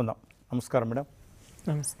అడిగి తెలుసుకుందాం. నమస్కారం మేడం.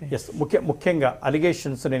 నమస్తే. ఎస్, ముఖ్యంగా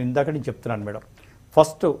అలిగేషన్స్ నేను ఇందాక నుంచి చెప్తున్నాను మేడం.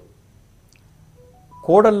 ఫస్ట్,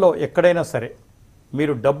 కోడల్లో ఎక్కడైనా సరే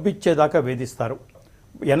మీరు డబ్బు ఇచ్చేదాకా వేధిస్తారు.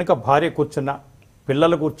 వెనక భార్య కూర్చున్నా,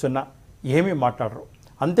 పిల్లలు కూర్చున్నా ఏమీ మాట్లాడరు.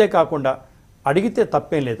 అంతేకాకుండా అడిగితే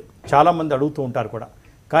తప్పేం లేదు, చాలామంది అడుగుతూ ఉంటారు కూడా.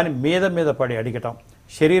 కానీ మీద పడి అడగటం,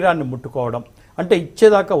 శరీరాన్ని ముట్టుకోవడం, అంటే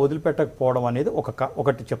ఇచ్చేదాకా వదిలిపెట్టకపోవడం అనేది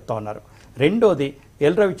ఒకటి చెప్తా ఉన్నారు. రెండోది,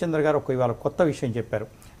 ఎల్ రవిచంద్ర గారు ఇవాళ కొత్త విషయం చెప్పారు.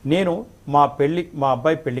 నేను మా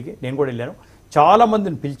అబ్బాయి పెళ్ళికి నేను కూడా వెళ్ళాను,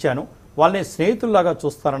 చాలామందిని పిలిచాను, వాళ్ళని స్నేహితుల్లాగా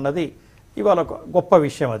చూస్తారన్నది ఇవాళ ఒక గొప్ప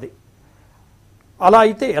విషయం. అది అలా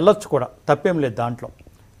అయితే వెళ్ళొచ్చు కూడా, తప్పేం లేదు దాంట్లో.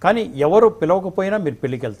 కానీ ఎవరు పిలవకపోయినా మీరు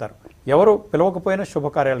పెళ్ళికి వెళ్తారు, ఎవరు పిలవకపోయినా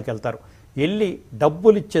శుభకార్యాలకు వెళ్తారు. వెళ్ళి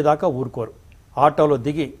డబ్బులు ఇచ్చేదాకా ఊరుకోరు. ఆటోలో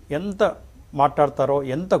దిగి ఎంత మాట్లాడతారో,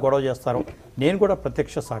 ఎంత గొడవ చేస్తారో నేను కూడా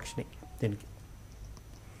ప్రత్యక్ష సాక్షిని దీనికి.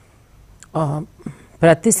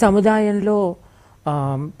 ప్రతి సముదాయంలో,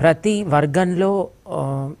 ప్రతి వర్గంలో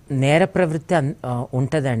నేర ప్రవృత్తి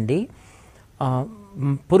ఉంటుందండి.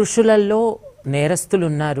 పురుషులలో నేరస్తులు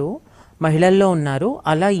ఉన్నారు, మహిళల్లో ఉన్నారు,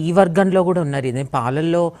 అలా ఈ వర్గంలో కూడా ఉన్నారు. ఇదే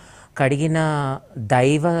పాలల్లో కడిగిన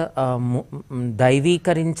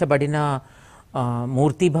దైవీకరించబడిన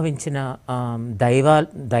మూర్తిభవించిన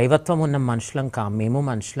దైవత్వం ఉన్న మనుషులం మేము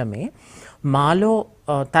మనుషులమే. మాలో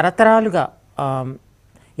తరతరాలుగా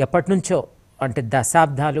ఎప్పటి నుంచో అంటే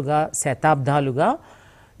దశాబ్దాలుగా శతాబ్దాలుగా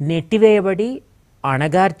నెట్టివేయబడి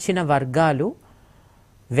అణగార్చిన వర్గాలు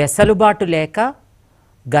వెసలుబాటు లేక,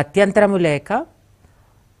 గత్యంతరము లేక,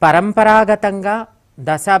 పరంపరాగతంగా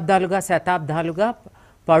దశాబ్దాలుగా శతాబ్దాలుగా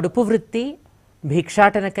పడుపు వృత్తి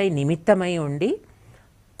భిక్షాటనకై నిమిత్తమై ఉండి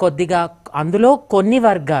కొద్దిగా అందులో కొన్ని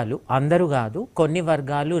వర్గాలు, అందరూ కాదు, కొన్ని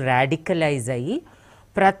వర్గాలు రాడికలైజ్ అయ్యి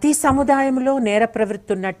ప్రతి సముదాయంలో నేర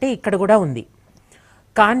ప్రవృత్తి ఉన్నట్టే ఇక్కడ కూడా ఉంది.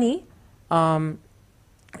 కానీ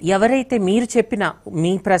ఎవరైతే మీరు చెప్పిన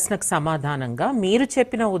మీ ప్రశ్నకు సమాధానంగా మీరు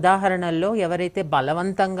చెప్పిన ఉదాహరణల్లో ఎవరైతే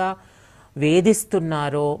బలవంతంగా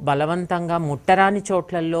వేధిస్తున్నారో, బలవంతంగా ముట్టరాని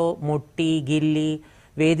చోట్లలో ముట్టి గిల్లి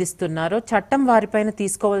వేధిస్తున్నారో చట్టం వారిపైన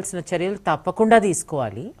తీసుకోవాల్సిన చర్యలు తప్పకుండా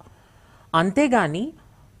తీసుకోవాలి. అంతేగాని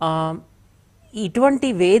ఇటువంటి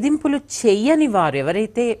వేధింపులు చెయ్యని వారు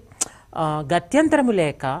ఎవరైతే గత్యంతరము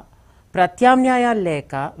లేక, ప్రత్యామ్నాయాలు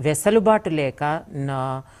లేక, వెసలుబాటు లేక,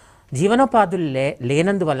 జీవనోపాధులు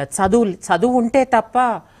లేనందువల్ల చదువు ఉంటే తప్ప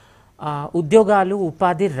ఉద్యోగాలు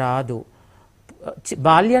ఉపాధి రాదు.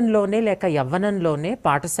 బాల్యంలోనే లేక యవ్వనంలోనే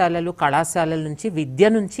పాఠశాలలు కళాశాలల నుంచి విద్య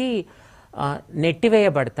నుంచి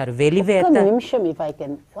నెట్టివేయబడతారు, వెలివేత. నిమిషం, ఇఫ్ ఐ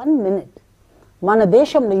కెన్ 1 minute. మన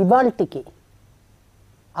దేశంలో ఇవాల్టికి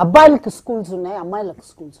అబ్బాయిలకు స్కూల్స్ ఉన్నాయి, అమ్మాయిలకు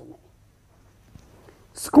స్కూల్స్ ఉన్నాయి.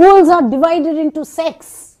 Schools are divided into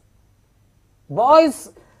sex. Boys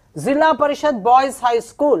జిల్లా పరిషత్ బాయ్స్ హై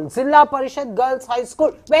స్కూల్, జిల్లా పరిషత్ girls high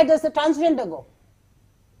school. Where does the transgender go?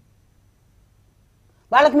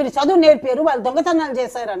 వాళ్ళకి మీరు చదువు నేర్పారు, వాళ్ళు దొంగతనాలు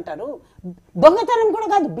చేశారంటారు. దొంగతనం కూడా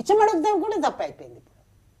కాదు, బిచ్చమడుగుతాం కూడా తప్పైపోయింది.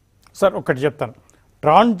 సార్ ఒకటి చెప్తాను,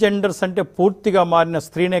 ట్రాన్స్జెండర్స్ అంటే పూర్తిగా మారిన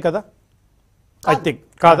స్త్రీనే కదా? ఐ థింక్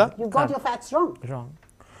కాదా? రాంగ్.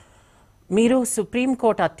 మీరు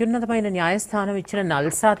సుప్రీంకోర్టు అత్యున్నతమైన న్యాయస్థానం ఇచ్చిన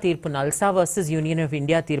నల్సా తీర్పు, NALSA versus union of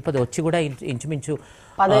India తీర్పు, అది వచ్చి కూడా ఇంచుమించు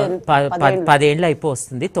 10 ఏళ్ళు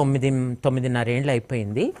అయిపోతుంది, 9.5 ఏళ్ళు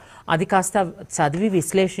అయిపోయింది. అది కాస్త చదివి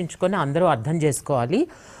విశ్లేషించుకొని అందరూ అర్థం చేసుకోవాలి.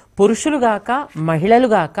 పురుషులు గాక మహిళలు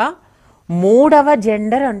గాక మూడవ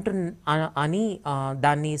జెండర్ అని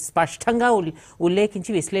దాన్ని స్పష్టంగా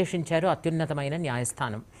ఉల్లేఖించి విశ్లేషించారు అత్యున్నతమైన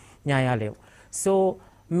న్యాయాలయం. సో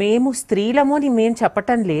మేము స్త్రీలము అని మేము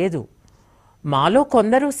చెప్పటం లేదు. మాలో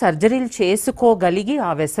కొందరు సర్జరీలు చేసుకోగలిగి ఆ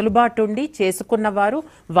వెసులుబాటు ఉండి చేసుకున్న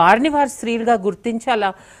వారిని వారు స్త్రీలుగా గుర్తించి అలా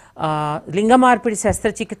లింగ మార్పిడి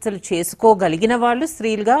శస్త్రచికిత్సలు చేసుకోగలిగిన వాళ్ళు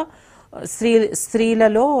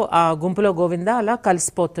స్త్రీలలో గుంపులో గోవింద అలా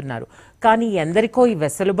కలిసిపోతున్నారు. కానీ ఎందరికో ఈ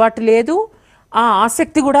వెసులుబాటు లేదు, ఆ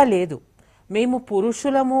ఆసక్తి కూడా లేదు. మేము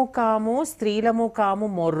పురుషులము కాము స్త్రీలము కాము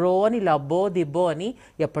మొర్రో అని లబ్బో దిబ్బో అని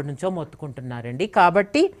ఎప్పటి నుంచో మొత్తుకుంటున్నారండి.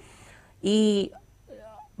 కాబట్టి ఈ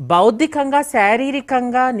బౌద్ధికంగా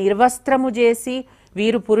శారీరకంగా నిర్వస్త్రము చేసి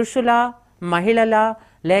వీరు పురుషుల మహిళల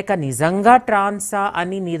లేక నిజంగా ట్రాన్సా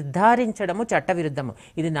అని నిర్ధారించడము చట్టవిరుద్ధము.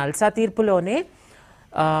 ఇది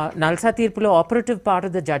నల్సా తీర్పులో operative part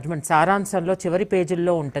of the judgement సారాంశంలో చివరి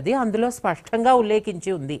పేజీల్లో ఉంటుంది. అందులో స్పష్టంగా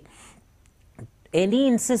ఉల్లేఖించి ఉంది, any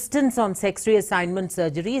insistence on sex reassignment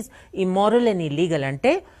surgery is immoral and illegal.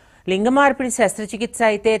 అంటే లింగ మార్పిడి శస్త్రచికిత్స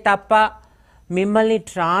అయితే తప్ప మిమ్మల్ని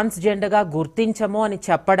ట్రాన్స్జెండర్గా గుర్తించము అని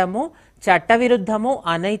చెప్పడము చట్టవిరుద్ధము,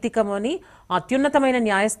 అనైతికము అని అత్యున్నతమైన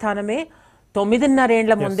న్యాయస్థానమే 9.5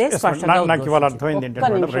 ఏళ్ల ముందే స్పష్టంగా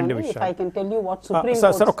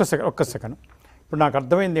ఒక్క సెకండ్. ఇప్పుడు నాకు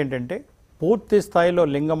అర్థమైంది ఏంటంటే, పూర్తి స్థాయిలో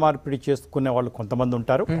లింగ మార్పిడి చేసుకునే వాళ్ళు కొంతమంది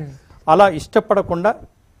ఉంటారు, అలా ఇష్టపడకుండా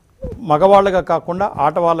మగవాళ్ళుగా కాకుండా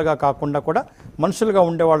ఆటవాళ్ళుగా కాకుండా కూడా మనుషులుగా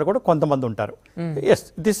ఉండేవాళ్ళు కూడా కొంతమంది ఉంటారు. Yes,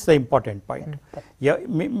 this the important point.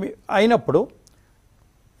 అయినప్పుడు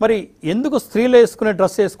మరి ఎందుకు స్త్రీలు వేసుకునే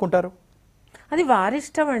డ్రెస్ వేసుకుంటారు? అది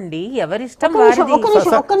వారిష్టం అండి, ఎవరిష్టం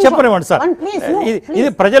చెప్పనివ్వండి సార్, ఇది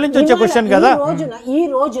ప్రజల నుంచి వచ్చే క్వశ్చన్ కదా. ఈ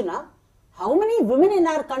రోజున how many women in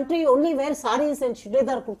our country only wear sarees and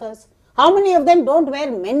churidar kurtas? How many of them don't wear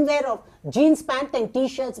men wear of jeans pant and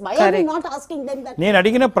t-shirts? Why are we not asking them that? నేను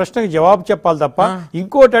అడిగిన ప్రశ్నకు జవాబు చెప్పాలి తప్ప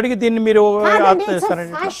ఇంకోటి అడిగి దీన్ని మీరు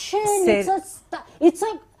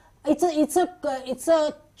it's a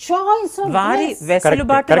choice of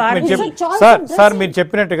sir మీరు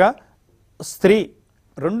చెప్పినట్టుగా స్త్రీ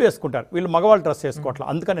రెండు వేసుకుంటారు, వీళ్ళు మగవాళ్ళు డ్రెస్ వేసుకోవట్లేదు,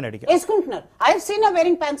 అందుకని నేను అడిగా. వేసుకుంటున్నారు. I have seen her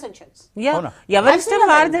wearing pants and shirts. ఎవరిష్టం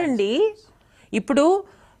వారిదండి. ఇప్పుడు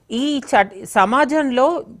ఈ సమాజంలో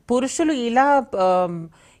పురుషులు ఇలా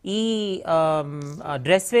ఈ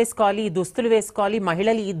డ్రెస్ వేసుకోవాలి, ఈ దుస్తులు వేసుకోవాలి,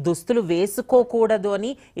 మహిళలు ఈ దుస్తులు వేసుకోకూడదు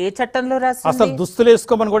అని ఏ చట్టంలో రాసి? అసలు దుస్తులు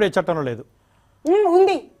వేసుకోమని కూడా ఏ చట్టంలో లేదు.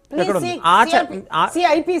 ఉంది.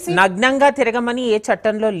 నగ్నంగా తిరగమని ఏ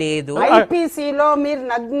చట్టంలో లేదు. ఐపీసీలో మీరు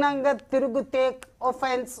నగ్నంగా తిరుగుతే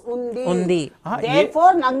ఆఫెన్స్ ఉంది.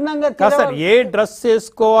 దేర్ఫోర్ నగ్నంగా ఏ డ్రెస్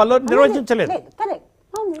వేసుకోవాలో నిర్వచించలేదు.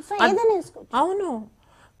 అవును,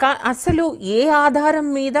 అసలు ఏ ఆధారం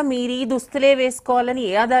మీద మీరు ఈ దుస్తులే వేసుకోవాలని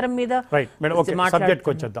ఏ ఆధారం మీద? రైట్ మేడం, ఓకే, సబ్జెక్ట్కి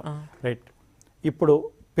వచ్చేద్దాం. రైట్, ఇప్పుడు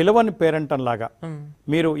పిలవని పేరెంటం లాగా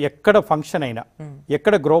మీరు ఎక్కడ ఫంక్షన్ అయినా,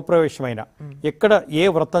 ఎక్కడ గృహప్రవేశం అయినా, ఎక్కడ ఏ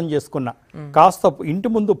వ్రతం చేసుకున్నా కాస్త ఇంటి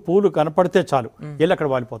ముందు పూలు కనపడితే చాలు వెళ్ళి అక్కడ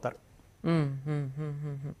వాలిపోతారు.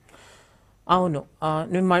 అవును,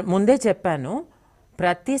 నేను ముందే చెప్పాను,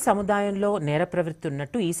 ప్రతి సముదాయంలో నేర ప్రవృత్తి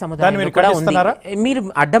ఉన్నట్టు ఈ సముదాయంలో కూడా ఉంది. మీరు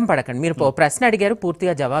అడ్డం పడకండి, మీరు ప్రశ్న అడిగారు,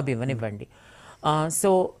 పూర్తిగా జవాబు ఇవ్వనివ్వండి.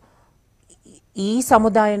 సో ఈ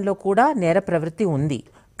సముదాయంలో కూడా నేర ప్రవృత్తి ఉంది,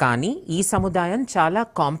 కానీ ఈ సముదాయం చాలా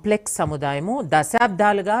కాంప్లెక్స్ సముదాయము.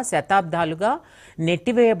 దశాబ్దాలుగా శతాబ్దాలుగా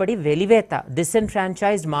నెట్టివేయబడి వెలివేత,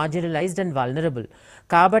 డిస్ఎన్ఫ్రాంచైజ్డ్, మార్జినలైజ్డ్ అండ్ వల్నరబుల్.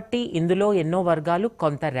 కాబట్టి ఇందులో ఎన్నో వర్గాలు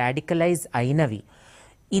కొంత రాడికలైజ్ అయినవి.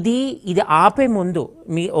 ఇది ఆపే ముందు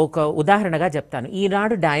మీ ఒక ఉదాహరణగా చెప్తాను.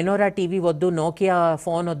 ఈనాడు డైనోరా టీవీ వద్దు, నోకియా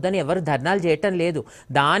ఫోన్ వద్దని ఎవరు ధర్నాలు చేయటం లేదు.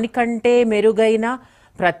 దానికంటే మెరుగైన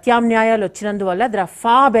ప్రత్యామ్నాయాలు వచ్చినందువల్ల there are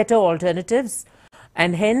far better alternatives.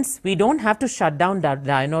 And hence, we don't have to shut down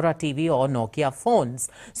Dynora TV or Nokia phones.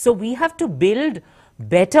 So, we have to build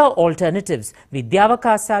better alternatives.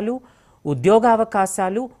 విద్యావకాశాలు,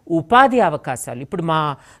 ఉద్యోగావకాశాలు, ఉపాధి అవకాశాలు. ఇప్పుడు మా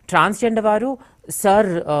ట్రాన్స్జెండర్ వారు సార్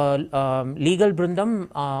లీగల్ బృందం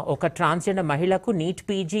ఒక ట్రాన్స్జెండర్ మహిళకు నీట్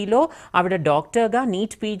పీజీలో, ఆవిడ డాక్టర్గా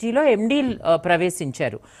నీట్ పీజీలో ఎండీ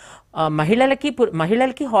ప్రవేశించారు.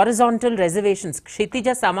 మహిళలకి హారిజాంటల్ రిజర్వేషన్స్, క్షితిజ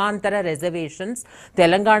సమాంతర రిజర్వేషన్స్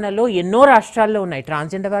తెలంగాణలో ఎన్నో రాష్ట్రాల్లో ఉన్నాయి.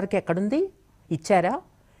 ట్రాన్స్జెండర్ వారికి ఎక్కడుంది? ఇచ్చారా?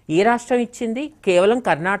 ఏ రాష్ట్రం ఇచ్చింది? కేవలం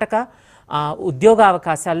కర్ణాటక ఉద్యోగ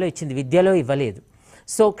అవకాశాల్లో ఇచ్చింది, విద్యలో ఇవ్వలేదు.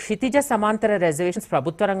 సో క్షితిజ సమాంతర రిజర్వేషన్స్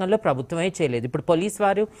ప్రభుత్వ రంగంలో ప్రభుత్వమే చేయలేదు. ఇప్పుడు పోలీస్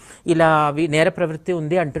వారు ఇలా నేర ప్రవృత్తి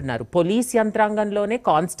ఉంది అంటున్నారు. పోలీస్ యంత్రాంగంలోనే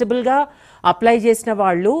కానిస్టేబుల్గా అప్లై చేసిన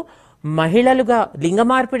వాళ్ళు మహిళలుగా లింగ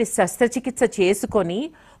మార్పిడి శస్త్రచికిత్స చేసుకొని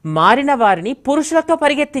మారిన వారిని పురుషులతో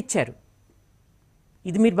పరిగెత్తిచ్చారు.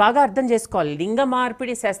 ఇది మీరు బాగా అర్థం చేసుకోవాలి. లింగ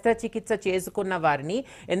మార్పిడి శస్త్రచికిత్స చేసుకున్న వారిని,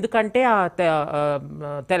 ఎందుకంటే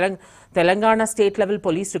Telangana state level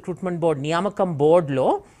police recruitment board నియామకం బోర్డులో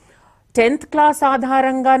 10th క్లాస్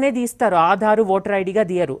ఆధారంగానే తీస్తారు, ఆధారు ఓటర్ ఐడిగా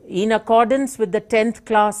తీయరు. In accordance with the 10th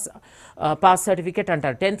class pass certificate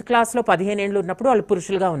అంటారు. 10th క్లాస్లో 15 ఏళ్ళు ఉన్నప్పుడు వాళ్ళు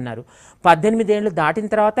పురుషులుగా ఉన్నారు. 18 ఏళ్ళు దాటిన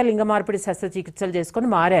తర్వాత లింగ మార్పిడి శస్త్రచికిత్సలు చేసుకొని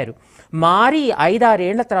మారారు. మారి 5-6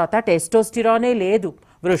 ఏళ్ల తర్వాత టెస్టోస్టిరానే లేదు,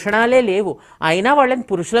 వృషణాలే లేవు, అయినా వాళ్ళని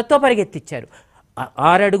పురుషులతో పరిగెత్తిచ్చారు.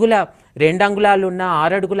 6 అడుగుల 2 అంగుళాలు ఉన్న,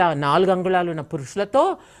 6 అడుగుల 4 అంగుళాలు ఉన్న పురుషులతో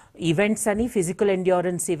ఈవెంట్స్ అని, ఫిజికల్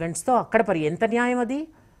ఎండ్యూరెన్స్ ఈవెంట్స్తో అక్కడ ఎంత న్యాయం అది?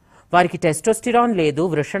 వారికి టెస్టోస్టిరాన్ లేదు,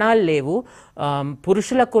 వృషణాలు లేవు,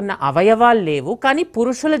 పురుషులకున్న అవయవాలు లేవు, కానీ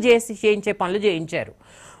పురుషులు చేయించే పనులు చేయించారు.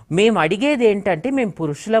 మేము అడిగేది ఏంటంటే, మేము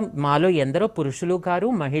మాలో ఎందరో పురుషులు కారు,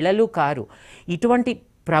 మహిళలు కారు. ఇటువంటి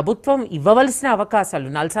ప్రభుత్వం ఇవ్వవలసిన అవకాశాలు,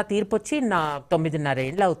 నల్సా తీర్పు వచ్చి 9.5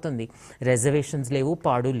 ఏళ్ళు అవుతుంది, రిజర్వేషన్స్ లేవు,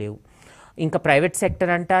 పాడు లేవు. ఇంకా ప్రైవేట్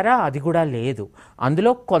సెక్టర్ అంటారా, అది కూడా లేదు.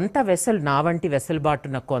 అందులో కొంత నా వంటి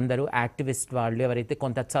వెసులుబాటున్న కొందరు యాక్టివిస్ట్ వాళ్ళు ఎవరైతే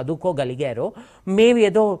కొంత చదువుకోగలిగారో, మేము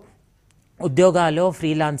ఏదో ఉద్యోగాలు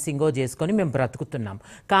ఫ్రీలాన్సింగో చేసుకొని మేము బ్రతుకుతున్నాం.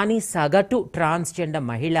 కానీ సగటు ట్రాన్స్జెండర్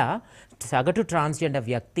మహిళ, సగటు ట్రాన్స్జెండర్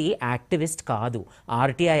వ్యక్తి యాక్టివిస్ట్ కాదు,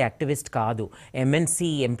 ఆర్టీఐ యాక్టివిస్ట్ కాదు, ఎంఎన్సి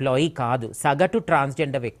ఎంప్లాయీ కాదు. సగటు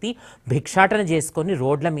ట్రాన్స్జెండర్ వ్యక్తి భిక్షాటన చేసుకొని,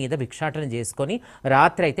 రోడ్ల మీద భిక్షాటన చేసుకొని,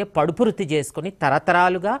 రాత్రి అయితే పడుపు వృత్తి చేసుకొని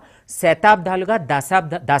తరతరాలుగా, శతాబ్దాలుగా,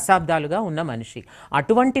 దశాబ్దాలుగా ఉన్న మనిషి.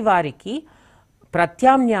 అటువంటి వారికి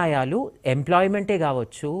ప్రత్యామ్నాయాలు ఎంప్లాయ్మెంటే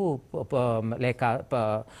కావచ్చు, లేక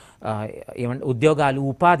ఉద్యోగాలు,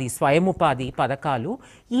 ఉపాధి, స్వయం ఉపాధి పథకాలు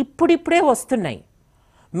ఇప్పుడిప్పుడే వస్తున్నాయి.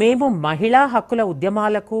 మేము మహిళా హక్కుల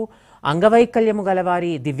ఉద్యమాలకు, అంగవైకల్యము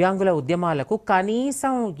గలవారి దివ్యాంగుల ఉద్యమాలకు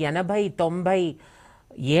కనీసం 80-90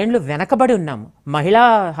 ఏండ్లు వెనకబడి ఉన్నాము. మహిళా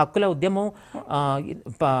హక్కుల ఉద్యమం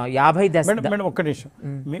 50 మేడం ఒక్క నిమిషం,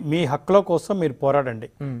 మీ హక్కుల కోసం మీరు పోరాడండి,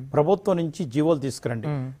 ప్రభుత్వం నుంచి జీవోలు తీసుకురండి,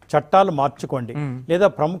 చట్టాలు మార్చుకోండి, లేదా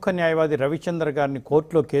ప్రముఖ న్యాయవాది రవిచందర్ గారిని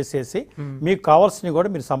కోర్టులో కేసేసి మీకు కావాల్సినవి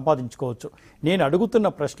కూడా మీరు సంపాదించుకోవచ్చు. నేను అడుగుతున్న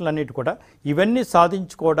ప్రశ్నలన్నిటి కూడా ఇవన్నీ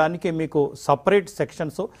సాధించుకోవడానికి మీకు separate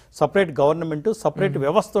sections, separate government, separate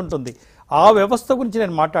వ్యవస్థ ఉంటుంది. ఆ వ్యవస్థ గురించి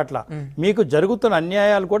నేను మాట్లాడలా, మీకు జరుగుతున్న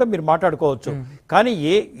అన్యాయాలు కూడా మీరు మాట్లాడుకోవచ్చు. కానీ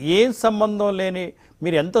ఏం సంబంధం లేని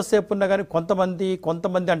మీరు ఎంతసేపు ఉన్నా కానీ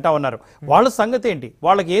కొంతమంది అంటా ఉన్నారు. వాళ్ళ సంగతి ఏంటి?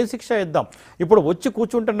 వాళ్ళకి ఏం శిక్ష ఇద్దాం? ఇప్పుడు వచ్చి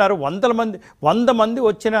కూర్చుంటున్నారు 100 మంది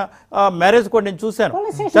వచ్చిన మ్యారేజ్ కూడా నేను చూశాను,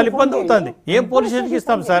 చాలా ఇబ్బంది అవుతుంది. ఏం పోలీస్ స్టేషన్కి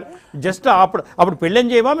ఇస్తాం సార్? జస్ట్ అప్పుడు పెళ్ళేం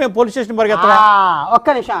చేయమా, మేము పోలీస్ స్టేషన్ పరిగెత్తామా? ఒక్క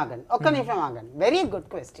నిమిషం ఆగండి. Very good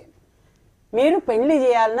question. మీరు పెళ్లి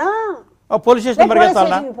చేయాలన్నా, పోలీస్ స్టేషన్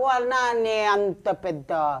పరిగెత్తాలన్నా, పోవాలన్నా అనే అంత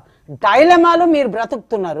పెద్ద డైలమాలు మీరు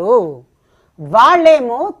బ్రతుకుతున్నారు.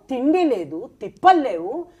 వాళ్ళేమో తిండి లేదు, తిప్పలు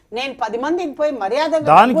లేవు, నేను 10 మందికి పోయి మర్యాద,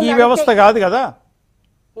 దానికి ఈ వ్యవస్థ కాదు కదా.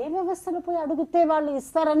 ఏ వ్యవస్థలో పోయి అడిగితే వాళ్ళు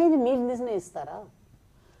ఇస్తారనేది మీరు నిర్ణయిస్తారా?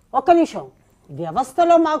 ఒక్క నిమిషం,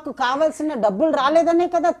 వ్యవస్థలో మాకు కావాల్సిన డబ్బులు రాలేదనే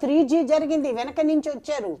కదా 3G జరిగింది, వెనక నుంచి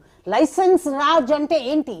వచ్చారు. లైసెన్స్ రాజ్ అంటే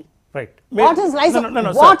ఏంటి?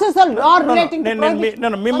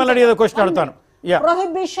 మిమ్మల్ని అడిగే క్వశ్చన్ అడుగుతాను.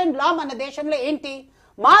 ప్రొహిబిషన్ లా మన దేశంలో ఏంటి?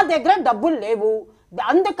 మా దగ్గర డబ్బులు లేవు,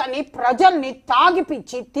 అందుకని ప్రజల్ని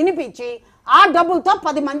తాగిపిచ్చి తినిపించి ఆ డబ్బులతో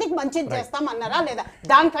 10 మందికి మంచిది చేస్తామన్నారా లేదా?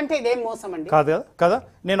 దానికంటే ఇదేం మోసం అండి? కాదు కదా.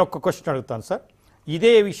 నేను ఒక్క క్వశ్చన్ అడుగుతాను సార్.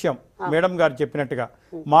 ఇదే విషయం మేడం గారు చెప్పినట్టుగా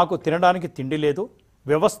మాకు తినడానికి తిండి లేదు,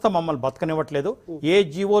 వ్యవస్థ మమ్మల్ని బతకనివ్వట్లేదు, ఏ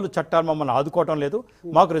జీవోలు చట్టాలు మమ్మల్ని ఆదుకోవటం లేదు,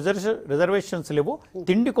 మాకు రిజర్వేషన్స్ లేవు,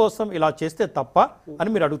 తిండి కోసం ఇలా చేస్తే తప్ప అని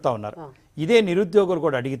మీరు అడుగుతా ఉన్నారు. ఇదే నిరుద్యోగులు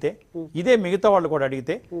కూడా అడిగితే, ఇదే మిగతా వాళ్ళు కూడా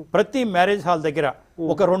అడిగితే, ప్రతి మ్యారేజ్ హాల్ దగ్గర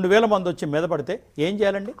ఒక 2000 మంది వచ్చి మీద పడితే ఏం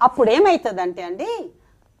చేయాలండి? అప్పుడు ఏమైతుందంటే అండి,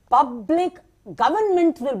 public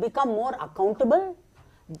government will become more accountable.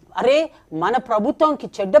 అరే మన ప్రభుత్వంకి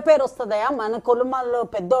చెడ్డ పేరు వస్తుందయా, మన కుటుంబాల్లో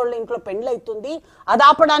పెద్దోళ్ళ ఇంట్లో పెండ్లి అవుతుంది, అది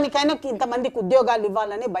ఆపడానికైనా ఇంతమందికి ఉద్యోగాలు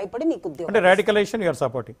ఇవ్వాలని భయపడి మీకు ఉద్యోగం. అంటే radicalisation you are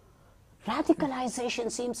supporting? Radicalization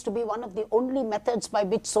seems to be one of the only methods by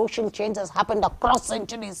which social change has happened across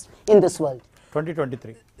centuries in this world.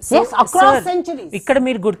 2023. Yes, across centuries. ఇక్కడ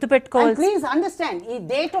మీరు గుర్తుపెట్టుకోవాలి. Please understand, the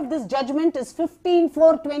date of this judgment is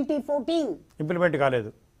 15/4/2014. Implement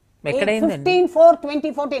కాలేదు.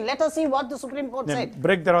 15/4/2014. Let us see what the Supreme Court said.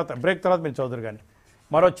 Break తర్వాత మీరు చదువురు కానీ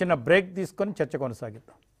మరో చిన్న break తీసుకొని చర్చ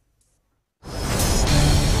కొనసాగిద్దాం.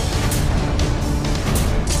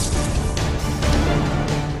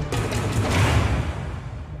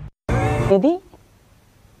 ఇది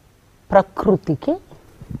ప్రకృతికి,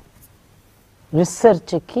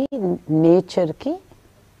 రీసెర్చ్కి, నేచర్కి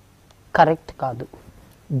కరెక్ట్ కాదు.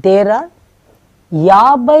 దేర్ ఆర్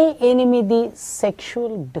 58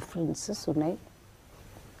 సెక్షువల్ డిఫరెన్సెస్ ఉన్నాయి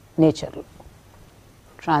నేచర్లో.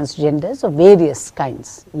 Transgenders of various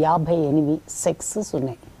kinds 58 sexes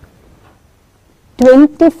ఉన్నాయి.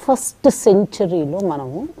 21st సెంచరీలో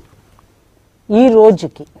మనము ఈ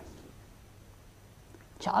రోజుకి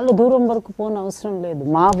చాలా దూరం వరకు పోని అవసరం లేదు.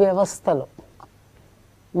 మా వ్యవస్థలో,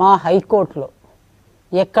 మా హైకోర్టులో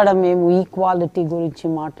ఎక్కడ మేము ఈక్వాలిటీ గురించి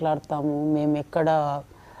మాట్లాడతాము, మేము ఎక్కడ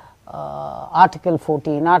ఆర్టికల్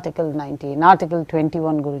 14, ఆర్టికల్ 19, ఆర్టికల్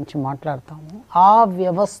 21 గురించి మాట్లాడతాము, ఆ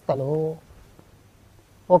వ్యవస్థలో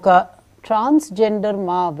ఒక ట్రాన్స్జెండర్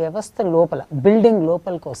మా వ్యవస్థ లోపల, బిల్డింగ్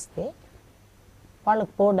లోపలికి వస్తే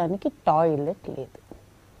వాళ్ళకి పోవడానికి టాయిలెట్ లేదు.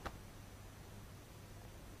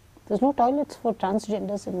 There's no toilets for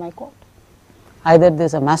transgenders in my court. Either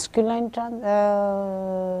there's a masculine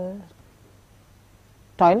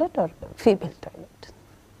toilet or female toilet.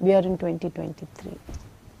 We are in 2023.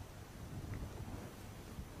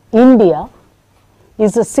 India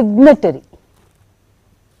is a signatory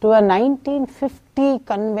to a 1950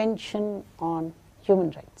 Convention on Human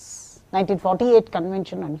Rights, 1948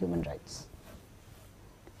 Convention on Human Rights.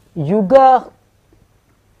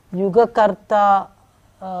 యుగకర్త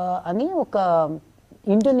అని ఒక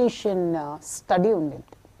Indonesian study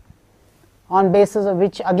ఉండింది, on basis of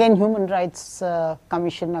which again human rights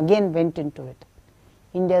commission again went in to it.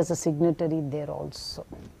 India is a signatory there also.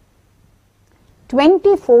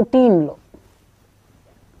 2014లో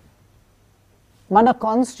మన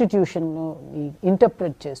కాన్స్టిట్యూషన్లో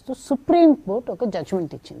interpret చేస్తూ supreme court ఒక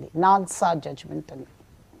judgement ఇచ్చింది, NALSA judgement అని.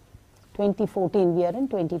 2014, we are in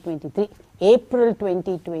 2023. April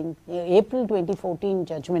 2014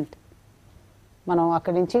 judgement. మనం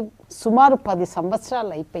అక్కడి నుంచి సుమారు 10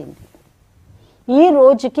 సంవత్సరాలు అయిపోయింది. ఈ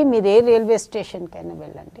రోజుకి మీరు ఏ రైల్వే స్టేషన్కైనా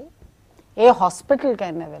వెళ్ళండి, ఏ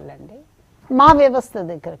హాస్పిటల్కైనా వెళ్ళండి, మా వ్యవస్థ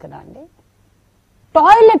దగ్గరకు రండి,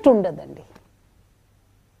 టాయిలెట్ ఉండదండి.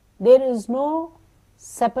 There is no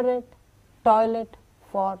separate toilet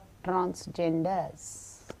far transgenders.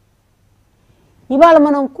 ఇవాళ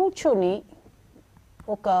మనం కూర్చొని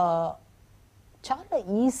ఒక చాలా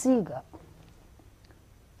ఈజీగా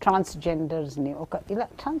ట్రాన్స్జెండర్స్ని ఒక ఇలా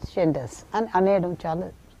ట్రాన్స్జెండర్స్ అని అనేయడం చాలా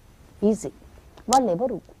ఈజీ. వాళ్ళు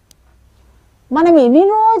ఎవరు? మనం ఎన్ని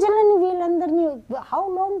రోజులని వీళ్ళందరినీ, how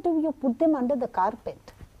long do you put them under the carpet?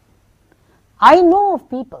 I know of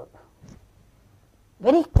people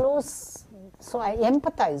very close, so I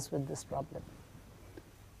empathise with this problem.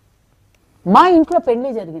 మా ఇంట్లో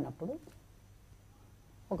పెళ్లి జరిగినప్పుడు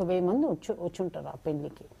ఒక 1000 మంది వచ్చుంటారు ఆ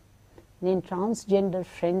పెళ్ళికి. నేను ట్రాన్స్జెండర్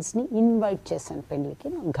ఫ్రెండ్స్ని ఇన్వైట్ చేశాను పెళ్ళికి,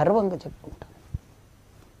 నేను గర్వంగా చెప్పుకుంటాను.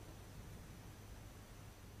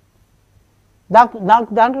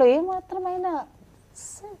 దాంట్లో ఏమాత్రమైన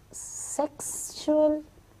సెక్చువల్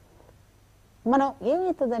మనం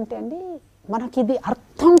ఏమవుతుందంటే అండి, మనకి ఇది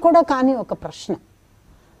అర్థం కూడా కాని ఒక ప్రశ్న,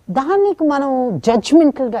 దానికి మనం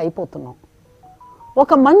జడ్జ్మెంటల్గా అయిపోతున్నాం.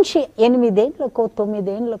 ఒక మనిషి 8 ఏళ్ళకో 9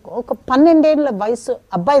 ఏళ్ళకో ఒక 12 ఏళ్ళ వయసు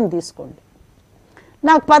అబ్బాయిని తీసుకోండి,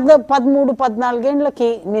 నాకు 13, 14 ఏళ్ళకి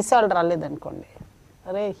మిసాలు రాలేదనుకోండి,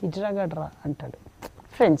 అరే హిజ్రాగడ్రా అంటాడు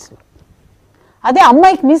ఫ్రెండ్స్లో. అదే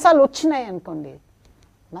అమ్మాయికి మీసాలు వచ్చినాయి అనుకోండి,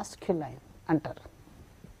 మస్క్యులైన్ అంటారు.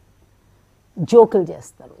 జోకులు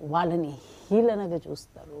చేస్తారు, వాళ్ళని హీలనగా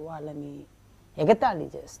చూస్తారు, వాళ్ళని ఎగతాళి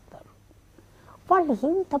చేస్తారు. వాళ్ళు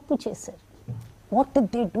ఏం తప్పు చేశారు? What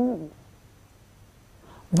did they do?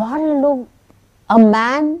 వాళ్ళలో a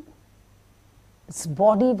man's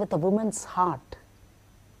body with a woman's heart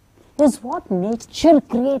is what nature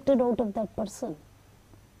created out of that person.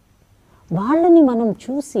 వాళ్ళని మనం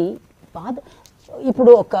చూసి బాధ.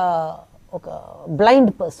 ఇప్పుడు ఒక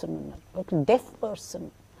బ్లైండ్ పర్సన్ ఉన్నారు, ఒక డెఫ్ పర్సన్,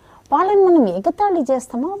 వాళ్ళని మనం ఎగతాళి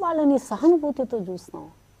చేస్తామా, వాళ్ళని సహానుభూతితో చూస్తాం?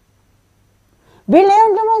 వీళ్ళు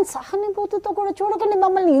ఏమంటే మనం సహానుభూతితో కూడా చూడకండి,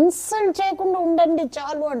 మమ్మల్ని ఇన్సల్ట్ చేయకుండా ఉండండి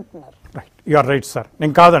చాలు అంటున్నారు. Right, you are right sir,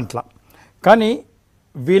 నేను కాదంట్లా. కానీ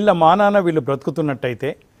వీళ్ళ మానాన వీళ్ళు బ్రతుకుతున్నట్టయితే,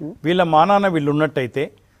 వీళ్ళ మానాన వీళ్ళు ఉన్నట్టయితే,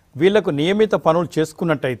 వీళ్ళకు నియమిత పనులు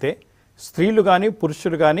చేసుకున్నట్టయితే, స్త్రీలు కానీ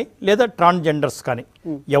పురుషులు కానీ లేదా ట్రాన్స్జెండర్స్ కానీ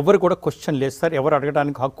ఎవరు కూడా క్వశ్చన్ లేదు సార్, ఎవరు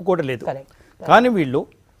అడగడానికి హక్కు కూడా లేదు. కానీ వీళ్ళు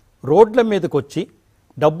రోడ్ల మీదకి వచ్చి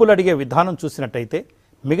డబ్బులు అడిగే విధానం చూసినట్టయితే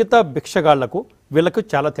మిగతా భిక్షగాళ్లకు వీళ్ళకు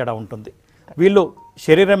చాలా తేడా ఉంటుంది. వీళ్ళు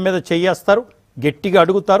శరీరం మీద చెయ్యేస్తారు, గట్టిగా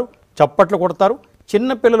అడుగుతారు, చప్పట్లు కొడతారు,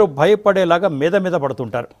 చిన్నపిల్లలు భయపడేలాగా మీద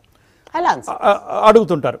పడుతుంటారు,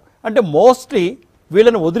 అడుగుతుంటారు. అంటే మోస్ట్లీ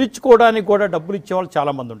వీళ్ళని వదిలించుకోవడానికి కూడా డబ్బులు ఇచ్చేవాళ్ళు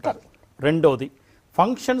చాలామంది ఉంటారు. రెండోది,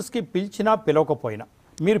 ఫంక్షన్స్కి పిలిచినా పిలవకపోయినా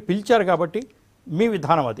మీరు పిలిచారు కాబట్టి మీ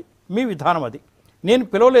విధానం అది, మీ విధానం అది. నేను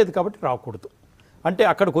పిలవలేదు కాబట్టి రాకూడదు అంటే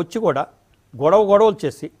అక్కడికి వచ్చి కూడా గొడవలు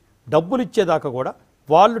చేసి డబ్బులు ఇచ్చేదాకా కూడా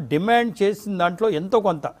వాళ్ళు డిమాండ్ చేసిన దాంట్లో ఎంతో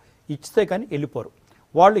కొంత ఇచ్చితే కానీ వెళ్ళిపోరు.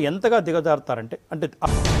 వాళ్ళు ఎంతగా దిగజారుతారంటే అంటే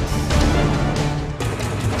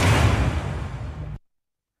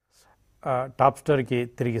టాప్ స్టోరీకి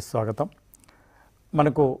తిరిగి స్వాగతం.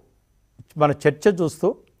 మన చర్చ చూస్తూ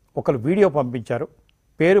ఒకరు వీడియో పంపించారు.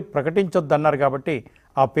 పేరు ప్రకటించొద్దన్నారు కాబట్టి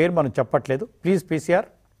ఆ పేరు మనం చెప్పట్లేదు. Please PCR.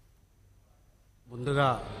 ముందుగా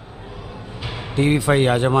TV5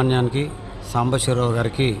 యాజమాన్యానికి, సాంబశివరావు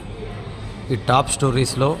గారికి ఈ టాప్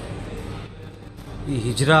స్టోరీస్లో ఈ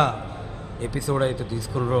హిజ్రా ఎపిసోడ్ అయితే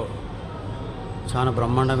తీసుకున్నారో చాలా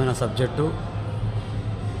బ్రహ్మాండమైన సబ్జెక్టు.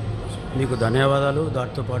 మీకు ధన్యవాదాలు,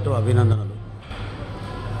 దాంతోపాటు అభినందనలు.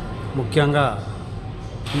 ముఖ్యంగా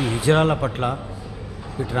ఈ హిజ్రాల పట్ల,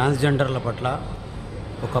 ఈ ట్రాన్స్జెండర్ల పట్ల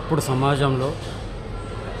ఒకప్పుడు సమాజంలో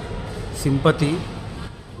సింపతి,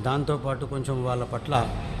 దాంతోపాటు కొంచెం వాళ్ళ పట్ల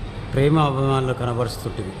ప్రేమ అభిమానులు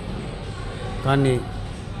కనబరుస్తుంటివి. కానీ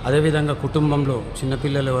అదేవిధంగా కుటుంబంలో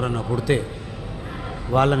చిన్నపిల్లలు ఎవరన్నా పుడితే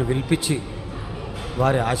వాళ్ళని పిలిపించి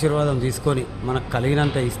వారి ఆశీర్వాదం తీసుకొని మనకు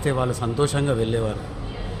కలిగినంత ఇస్తే వాళ్ళు సంతోషంగా వెళ్ళేవారు.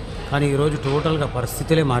 కానీ ఈరోజు టోటల్గా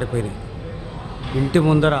పరిస్థితులే మారిపోయినాయి. ఇంటి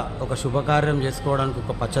ముందర ఒక శుభకార్యం చేసుకోవడానికి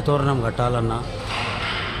ఒక పచ్చతోరణం కట్టాలన్నా,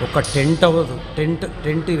 ఒక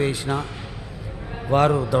టెంట్ వేసినా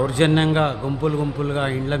వారు దౌర్జన్యంగా గుంపులుగా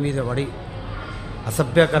ఇండ్ల మీద పడి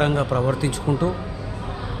అసభ్యకరంగా ప్రవర్తించుకుంటూ,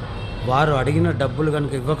 వారు అడిగిన డబ్బులు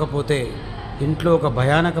కనుక ఇవ్వకపోతే ఇంట్లో ఒక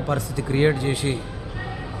భయానక పరిస్థితి క్రియేట్ చేసి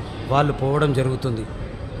వాళ్ళు పోవడం జరుగుతుంది.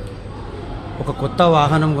 ఒక కొత్త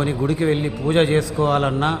వాహనం కొని గుడికి వెళ్ళి పూజ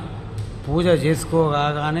చేసుకోవాలన్నా, పూజ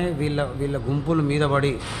చేసుకోగానే వీళ్ళ గుంపుల మీద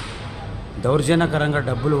పడి దౌర్జన్యకరంగా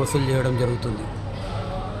డబ్బులు వసూలు చేయడం జరుగుతుంది.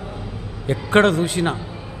 ఎక్కడ చూసినా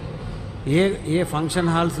ఏ ఫంక్షన్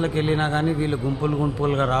హాల్స్లోకి వెళ్ళినా కానీ వీళ్ళు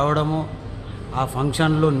గుంపులుగా రావడము, ఆ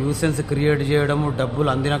ఫంక్షన్లో న్యూసెన్స్ క్రియేట్ చేయడము, డబ్బులు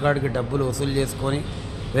అందిన కాడికి డబ్బులు వసూలు చేసుకొని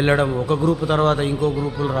వెళ్ళడం, ఒక గ్రూపు తర్వాత ఇంకో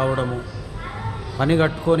గ్రూపులు రావడము, పని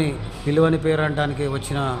కట్టుకొని పిలువని పేరంటానికి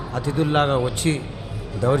వచ్చిన అతిథుల్లాగా వచ్చి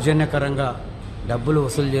దౌర్జన్యకరంగా డబ్బులు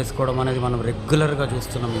వసూలు చేసుకోవడం అనేది మనం రెగ్యులర్గా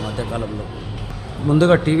చూస్తున్నాం ఈ మధ్యకాలంలో.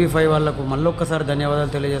 ముందుగా TV5 వాళ్లకు మళ్ళొక్కసారి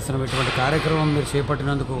ధన్యవాదాలు తెలియజేస్తున్నాం. ఇటువంటి కార్యక్రమం మీరు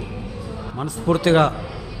చేపట్టినందుకు మనస్ఫూర్తిగా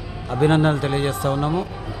అభినందనలు తెలియజేస్తూ ఉన్నాము.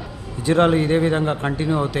 హిజ్రాలు ఇదే విధంగా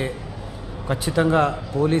కంటిన్యూ అవుతే ఖచ్చితంగా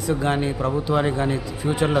పోలీసుకు కానీ ప్రభుత్వానికి కానీ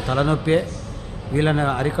ఫ్యూచర్లో తలనొప్పే. వీళ్ళని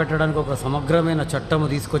అరికట్టడానికి ఒక సమగ్రమైన చట్టము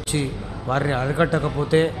తీసుకొచ్చి వారిని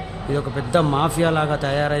అరికట్టకపోతే ఇది ఒక పెద్ద మాఫియా లాగా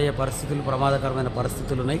తయారయ్యే పరిస్థితులు, ప్రమాదకరమైన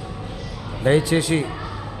పరిస్థితులు ఉన్నాయి. దయచేసి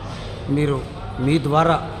మీరు మీ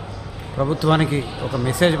ద్వారా ప్రభుత్వానికి ఒక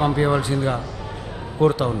మెసేజ్ పంపించవలసిందిగా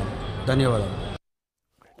కోరుతూ ఉన్నాం. ధన్యవాదాలు.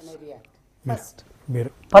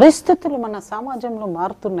 పరిస్థితులు మన సమాజంలో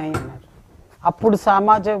మారుతున్నాయి అన్నారు. అప్పుడు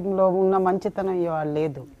సమాజంలో ఉన్న మంచితనం ఇవాళ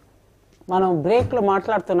లేదు. మనం బ్రేక్లో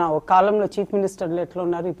మాట్లాడుతున్నాం ఒక కాలంలో చీఫ్ మినిస్టర్లు ఎట్లా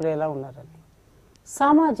ఉన్నారు, ఇప్పుడు ఎలా ఉన్నారని.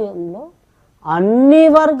 సమాజంలో అన్ని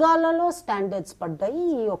వర్గాలలో స్టాండర్డ్స్ పడ్డాయి,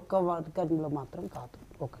 ఈ ఒక్క వర్గంలో మాత్రం కాదు.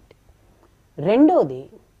 ఒకటి. రెండోది,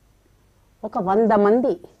 ఒక 100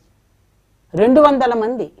 మంది 200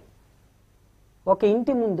 మంది ఒక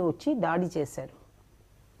ఇంటి ముందు వచ్చి దాడి చేశారు,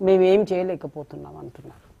 మేమేం చేయలేకపోతున్నాం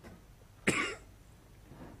అంటున్నారు.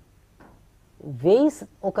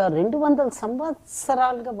 ఒక 200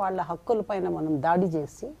 సంవత్సరాలుగా వాళ్ళ హక్కుల పైన మనం దాడి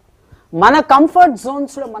చేసి మన కంఫర్ట్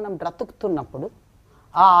జోన్స్లో మనం బ్రతుకుతున్నప్పుడు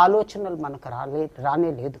ఆ ఆలోచనలు మనకు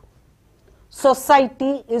రానే లేదు.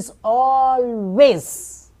 Society is always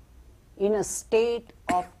in a state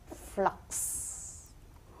of flux.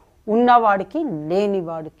 ఉన్నవాడికి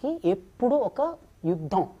లేనివాడికి ఎప్పుడు ఒక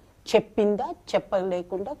యుద్ధం, చెప్పిందా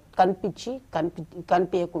చెప్పలేకుండా,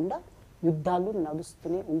 కనిపించకుండా యుద్ధాలు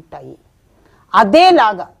నడుస్తూనే ఉంటాయి.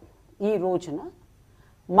 అదేలాగా ఈ రోజున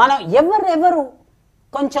మనం ఎవరెవరు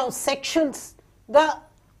కొంచెం సెక్షువల్స్గా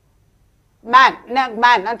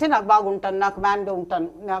మ్యాన్ అంటే నాకు బాగుంటాను, నాకు మ్యాన్గా ఉంటాను,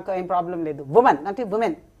 నాకు ఏం ప్రాబ్లం లేదు, ఉమెన్ అంటే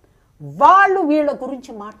ఉమెన్, వాళ్ళు వీళ్ళ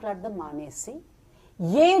గురించి మాట్లాడడం మానేసి,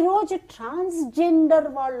 ఏ రోజు ట్రాన్స్జెండర్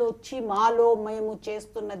వాళ్ళు వచ్చి మాలో మేము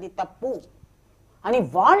చేస్తున్నది తప్పు అని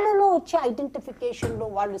వాళ్ళలో వచ్చే ఐడెంటిఫికేషన్లో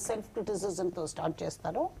వాళ్ళు సెల్ఫ్ క్రిటిసిజంతో స్టార్ట్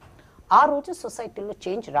చేస్తారో ఆ రోజు సొసైటీలో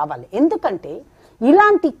చేంజ్ రావాలి. ఎందుకంటే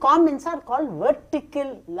ఇలాంటి comments are called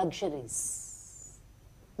vertical luxuries.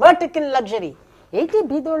 Vertical luxury ఏంటి?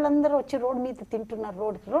 బీదోళ్ళందరూ వచ్చి రోడ్ మీద తింటున్నారు,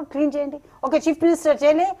 రోడ్ క్లీన్ చేయండి. ఒక చీఫ్ మినిస్టర్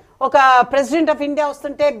చేయలే, ఒక ప్రెసిడెంట్ ఆఫ్ ఇండియా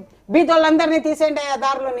వస్తుంటే బీదోళ్ళందరినీ తీసేయండి ఆ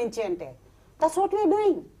దారిలో నుంచి అంటే, దట్స్ వాట్ వీఆర్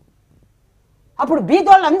డూయింగ్. అప్పుడు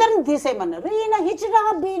బీదోళ్ళందరినీ తీసేయమన్నారు, ఈయన హిజ్రా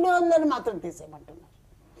బీదోళ్ళని మాత్రం తీసేయమంటున్నారు.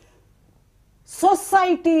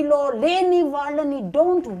 సొసైటీలో లేని వాళ్ళని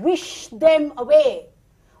డోంట్ విష్ దెమ్ అవే.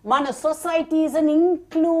 మన society is an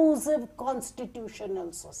inclusive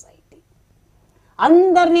constitutional society.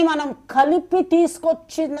 అందరినీ మనం కలిపి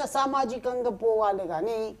తీసుకొచ్చిన సామాజికంగా పోవాలి,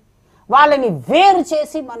 కానీ వాళ్ళని వేరు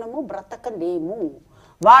చేసి మనము బ్రతకలేము.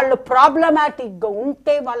 వాళ్ళు ప్రాబ్లమాటిక్గా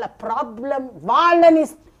ఉంటే వాళ్ళ ప్రాబ్లం వాళ్ళని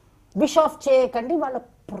విష్ ఆఫ్ చేయకండి, వాళ్ళ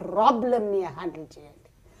ప్రాబ్లమ్ని హ్యాండిల్ చేయండి.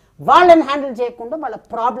 వాళ్ళని హ్యాండిల్ చేయకుండా వాళ్ళ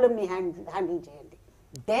ప్రాబ్లమ్ని హ్యాండిల్ చేయండి.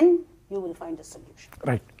 Then you will find a solution.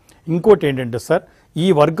 Right. ఇంకోటి ఏంటంటే సార్, ఈ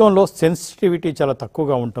వర్గంలో సెన్సిటివిటీ చాలా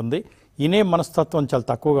తక్కువగా ఉంటుంది, ఇనే మనస్తత్వం చాలా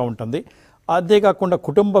తక్కువగా ఉంటుంది. అదే కాకుండా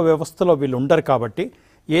కుటుంబ వ్యవస్థలో వీళ్ళు ఉండరు కాబట్టి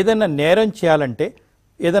ఏదైనా నేరం చేయాలంటే,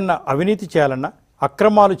 ఏదన్నా అవినీతి చేయాలన్నా,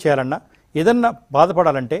 అక్రమాలు చేయాలన్నా, ఏదన్నా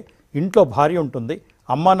బాధపడాలంటే ఇంట్లో భార్య ఉంటుంది,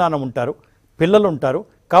 అమ్మా నాన్న ఉంటారు, పిల్లలు ఉంటారు.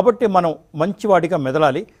 కాబట్టి మనం మంచివాడిగా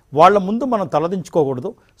మెదలాలి, వాళ్ళ ముందు మనం తలదించుకోకూడదు,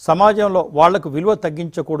 సమాజంలో వాళ్లకు విలువ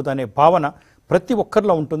తగ్గించకూడదు అనే భావన ప్రతి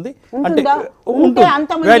ఒక్కరిలో ఉంటుంది. అంటే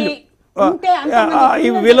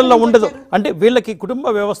వీళ్ళల్లో ఉండదు, అంటే వీళ్ళకి కుటుంబ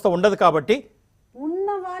వ్యవస్థ ఉండదు. కాబట్టి ఉన్న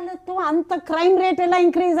వాళ్ళతో అంత క్రైమ్ రేట్ ఎలా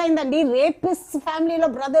ఇంక్రీజ్ అయిందండి? రేపిస్ట్ ఫ్యామిలీలో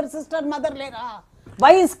బ్రదర్ సిస్టర్ మదర్ లేరా?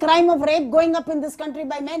 Why is crime of rape going up in this country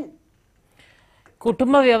by men?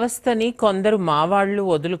 కుటుంబ వ్యవస్థని కొందరు మావాళ్ళు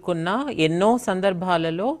వదులుకున్న ఎన్నో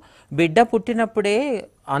సందర్భాలలో బిడ్డ పుట్టినప్పుడే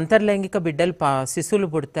అంతర్లైంగిక బిడ్డలు శిశువులు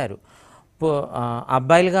పుడతారు.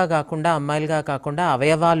 అబ్బాయిలుగా కాకుండా అమ్మాయిలుగా కాకుండా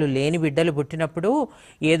అవయవాలు లేని బిడ్డలు పుట్టినప్పుడు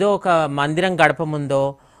ఏదో ఒక మందిరం గడప ముందో,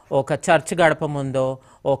 ఒక చర్చ్ గడప ముందో,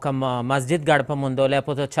 ఒక మస్జిద్ గడప ముందో,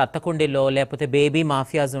 లేకపోతే చెత్తకుండిలో, లేకపోతే బేబీ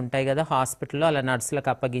మాఫియాస్ ఉంటాయి కదా హాస్పిటల్లో, అలా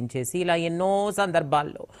నర్సులకు అప్పగించేసి ఇలా ఎన్నో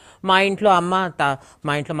సందర్భాల్లో మా ఇంట్లో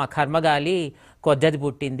మా ఇంట్లో మా కర్మగాలి కొద్దది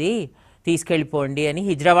పుట్టింది తీసుకెళ్ళిపోండి అని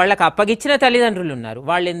హిజ్రా వాళ్ళకి అప్పగించిన తల్లిదండ్రులు ఉన్నారు.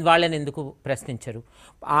 వాళ్ళని ఎందుకు ప్రశ్నించరు?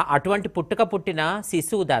 అటువంటి పుట్టిన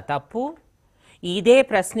శిశువుదా తప్పు? ఇదే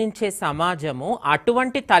ప్రశ్నించే సమాజము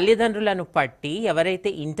అటువంటి తల్లిదండ్రులను పట్టి ఎవరైతే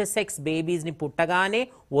ఇంటర్సెక్స్ బేబీస్ని పుట్టగానే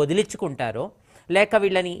వదిలించుకుంటారో, లేక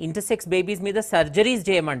వీళ్ళని ఇంటర్సెక్స్ బేబీస్ మీద సర్జరీస్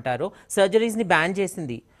చేయమంటారో, సర్జరీస్ని బ్యాన్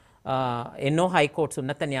చేసింది ఎన్నో హైకోర్ట్స్,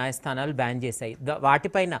 ఉన్నత న్యాయస్థానాలు బ్యాన్ చేశాయి.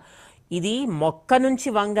 వాటిపైన ఇది మొక్క నుంచి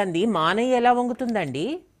వంగంది మానయ్య ఎలా వంగుతుందండి?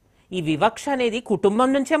 ఈ వివక్ష అనేది కుటుంబం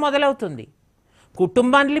నుంచే మొదలవుతుంది.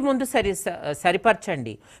 కుటుంబాన్ని ముందు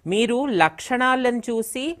సరిపరచండి. మీరు లక్షణాలను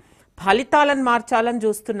చూసి ఫలితాలను మార్చాలని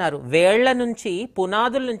చూస్తున్నారు. వేళ్ల నుంచి,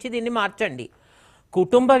 పునాదుల నుంచి దీన్ని మార్చండి.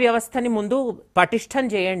 కుటుంబ వ్యవస్థని ముందు పటిష్టం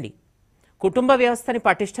చేయండి. కుటుంబ వ్యవస్థని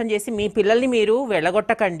పటిష్టం చేసి మీ పిల్లల్ని మీరు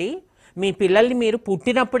వెళ్ళగొట్టకండి. మీ పిల్లల్ని మీరు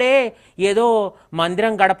పుట్టినప్పుడే ఏదో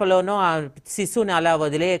మందిరం గడపలోనో ఆ శిశువుని అలా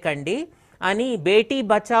వదిలేయకండి అని బేటీ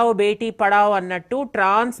బచావ్ బేటీ పడావ్ అన్నట్టు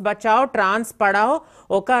ట్రాన్స్ బచావ్ ట్రాన్స్ పడావ్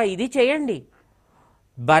ఒక ఇది చేయండి,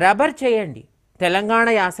 బరాబర్ చేయండి. తెలంగాణ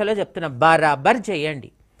యాసలో చెప్తున్నా, బరాబర్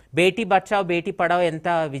చేయండి. బేటీ బచావ్ బేటీ పడావ్ ఎంత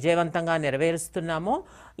విజయవంతంగా నెరవేరుస్తున్నామో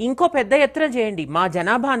ఇంకో పెద్ద ఎత్తున చేయండి. మా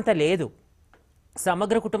జనాభా అంత లేదు.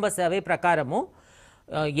 సమగ్ర కుటుంబ సర్వే ప్రకారము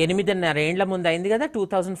 8.5 ఏళ్ల ముందు అయింది కదా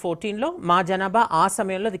 2014లో, మా జనాభా ఆ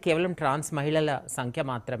సమయంలో అది కేవలం ట్రాన్స్ మహిళల సంఖ్య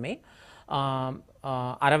మాత్రమే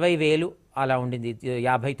 60,000 అలా ఉండింది,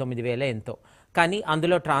 59,000 ఎంతో. కానీ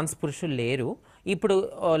అందులో ట్రాన్స్ పురుషులు లేరు. ఇప్పుడు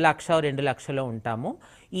 1,00,000 2,00,000 ఉంటాము.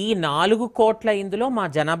 ఈ 4 కోట్ల ఇందులో మా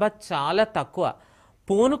జనాభా చాలా తక్కువ.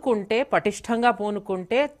 పూనుకుంటే, పటిష్టంగా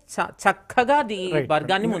పూనుకుంటే చక్కగా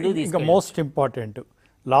వర్గాన్ని ముందుకు తీసుకు. మోస్ట్ ఇంపార్టెంట్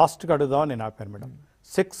లాస్ట్గా అడుగుదాం నేను ఆపాను మేడం.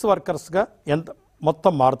 సెక్స్ వర్కర్స్గా ఎంత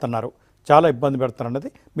మొత్తం మారుతున్నారు, చాలా ఇబ్బంది పెడుతున్నది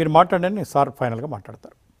మీరు మాట్లాడండి, సార్ ఫైనల్గా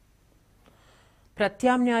మాట్లాడతారు.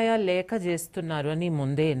 ప్రత్యామ్నాయాలు లేక చేస్తున్నారు అని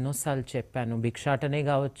ముందే ఎన్నోసార్లు చెప్పాను. భిక్షాటనే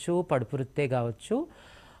కావచ్చు, పడుపు వృత్తే కావచ్చు.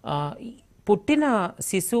 పుట్టిన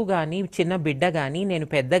శిశువు కానీ చిన్న బిడ్డ కానీ నేను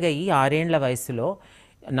పెద్దగయ్యి 6 ఏళ్ల వయసులో,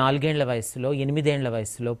 4 ఏళ్ల వయసులో, 8 ఏళ్ల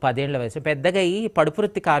వయసులో, 10 ఏళ్ల వయసులో పెద్దగయ్యి పడుపు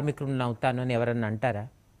వృత్తి కార్మికులను అవుతాను అని ఎవరన్నా అంటారా?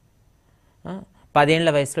 10 ఏళ్ల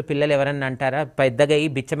వయసులో పిల్లలు ఎవరన్నా అంటారా పెద్దగయ్యి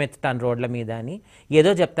బిచ్చమెత్తుతాను రోడ్ల మీద అని?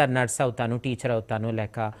 ఏదో చెప్తారు, నర్స్ అవుతాను, టీచర్ అవుతాను,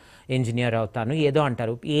 లేక ఇంజనీర్ అవుతాను, ఏదో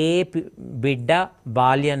అంటారు. ఏ బిడ్డ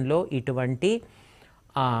బాల్యంలో ఇటువంటి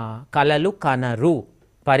కలలు కనరు,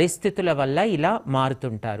 పరిస్థితుల వల్ల ఇలా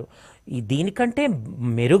మారుతుంటారు. దీనికంటే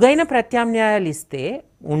మెరుగైన ప్రత్యామ్నాయాలు ఇస్తే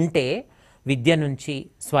ఉంటే విద్య నుంచి,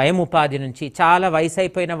 స్వయం ఉపాధి నుంచి, చాలా వయసు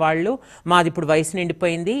అయిపోయిన వాళ్ళు మాది ఇప్పుడు వయసు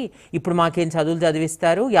నిండిపోయింది, ఇప్పుడు మాకేం చదువులు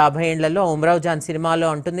చదివిస్తారు, 50 ఏళ్లలో ఉమ్రావ్ జాన్ సినిమాలో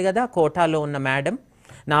ఉంటుంది కదా, కోటాలో ఉన్న మేడం,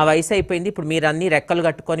 నా వయసు అయిపోయింది, ఇప్పుడు మీరు అన్ని రెక్కలు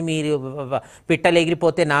కట్టుకొని మీరు పిట్టలు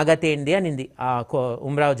ఎగిరిపోతే నాగతి ఏంది అనింది ఆ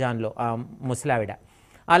ఉమ్రావ్ జాన్లో ఆ ముసలావిడ.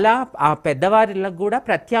 అలా ఆ పెద్దవారిలకు కూడా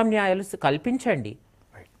ప్రత్యామ్నాయాలు కల్పించండి.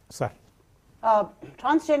 Sir,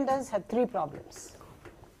 transgenders have 3 problems.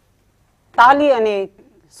 తాలి అనే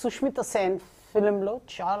సుష్మిత సేన్ ఫిలింలో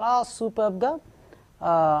చాలా సూపర్గా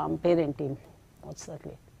పేరేంటి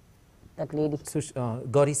దట్ లేడీ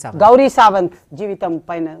గౌరీ సావంత్ జీవితం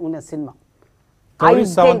పైన ఉన్న cinema Story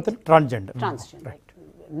Savanth transgender. Transgender. Right.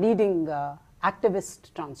 Leading activist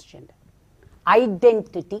transgender.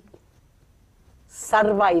 Identity,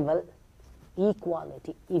 survival,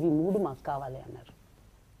 equality, ఇవి 3 మాకు కావాలి అన్నారు.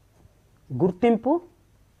 గుర్తింపు,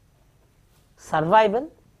 సర్వైవల్,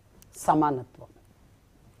 సమానత్వం.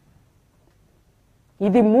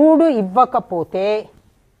 ఇది 3 ఇవ్వకపోతే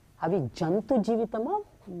అవి జంతు జీవితమా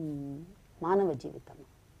మానవ జీవితమా?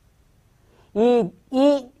 ఈ ఈ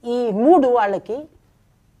ఈ 3 వాళ్ళకి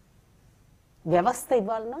వ్యవస్థ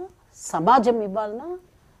ఇవ్వాలన్నా, సమాజం ఇవ్వాలన్నా,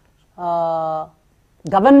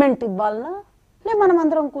 గవర్నమెంట్ ఇవ్వాలన్నా, లే మనం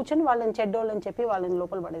అందరం కూర్చొని వాళ్ళని చెడ్డోళ్ళని చెప్పి వాళ్ళని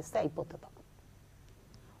లోపల పడేస్తే అయిపోతుందా?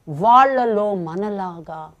 వాళ్ళలో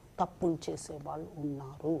మనలాగా తప్పులు చేసే వాళ్ళు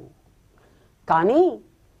ఉన్నారు. కానీ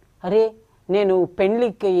అరే నేను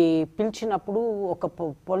పెళ్ళికి పిలిచినప్పుడు ఒక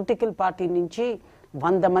పొలిటికల్ పార్టీ నుంచి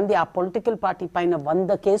 100 మంది, ఆ పొలిటికల్ పార్టీ పైన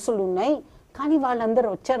 100 కేసులు ఉన్నాయి, కానీ వాళ్ళందరూ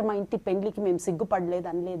వచ్చారు మా ఇంటి పెళ్ళికి, మేము సిగ్గుపడలేదు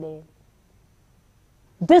అనలేదే.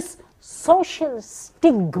 This social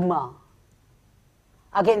stigma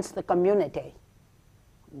against the community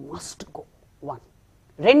must go. 1.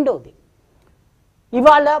 రెండోది,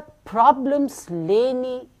 ఇవాళ ప్రాబ్లమ్స్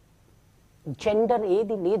లేని జెండర్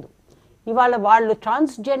ఏది లేదు. ఇవాళ వాళ్ళు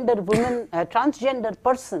ట్రాన్స్జెండర్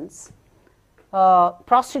పర్సన్స్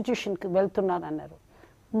ప్రాస్టిట్యూషన్కి వెళ్తున్నారు అన్నారు.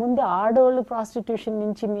 ముందు ఆడవాళ్ళు ప్రాస్టిట్యూషన్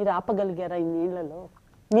నుంచి మీరు ఆపగలిగారా ఇన్నేళ్లలో?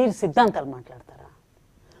 మీరు సిద్ధాంతాలు మాట్లాడతారా?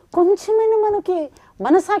 కొంచెమైనా మనకి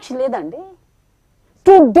మనసాక్షి లేదండి.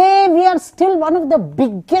 Today we are still one of the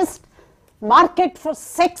biggest market for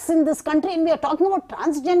sex in this country, and we are talking about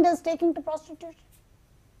transgenders taking to prostitution.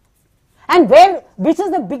 And which is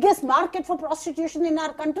the biggest market for prostitution in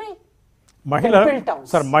our country?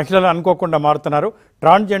 మహిళలు అనుకోకుండా మారుతున్నారు,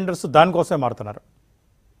 transgenders దానికోసమే మారుతున్నారు.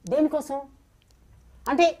 దేనికోసం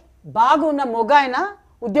అంటే బాగున్న మొగాయన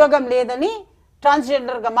ఉద్యోగం లేదని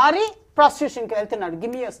ట్రాన్స్జెండర్గా మారి ప్రాస్టిట్యూషన్కి వెళ్తున్నాడు.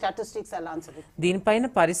 Give me your statistics, I'll answer it. దీనిపైన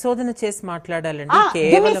పరిశోధన చేసి మాట్లాడాలండి.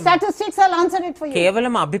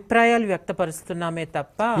 కేవలం అభిప్రాయాలు వ్యక్తపరుస్తున్నామే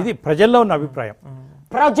తప్ప ఇది ప్రజల్లో ఉన్న అభిప్రాయం.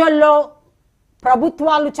 ప్రజల్లో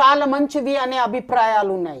ప్రభుత్వాలు చాలా మంచివి అనే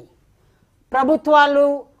అభిప్రాయాలు ఉన్నాయి. ప్రభుత్వాలు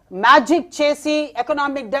మ్యాజిక్ చేసి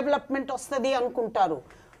ఎకనామిక్ డెవలప్మెంట్ వస్తుంది అనుకుంటారు.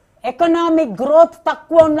 ఎకనామిక్ గ్రోత్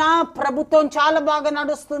తక్కువ ఉన్నా ప్రభుత్వం చాలా బాగా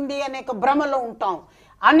నడుస్తుంది అనే భ్రమలో ఉంటాం.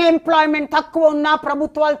 అన్ఎంప్లాయ్మెంట్ తక్కువ ఉన్నా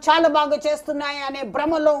ప్రభుత్వాలు చాలా బాగా చేస్తున్నాయి అనే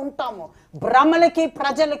భ్రమలో ఉంటాము. భ్రమలకి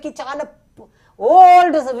ప్రజలకి చాలా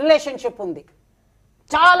ఓల్డ్ రిలేషన్షిప్ ఉంది,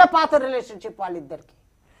 చాలా పాత రిలేషన్షిప్ వాళ్ళిద్దరికి.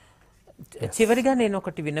 చివరిగా నేను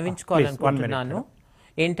ఒకటి విన్నవించుకోవాలనుకుంటున్నాను.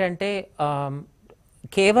 ఏంటంటే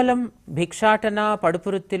కేవలం భిక్షాటన, పడుపు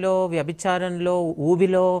వృత్తిలో, వ్యభిచారంలో,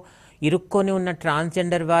 ఊబిలో ఇరుక్కొని ఉన్న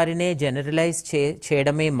ట్రాన్స్జెండర్ వారినే జనరలైజ్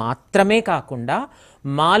చేయడమే మాత్రమే కాకుండా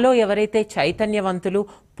మాలో ఎవరైతే చైతన్యవంతులు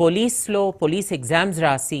పోలీస్ ఎగ్జామ్స్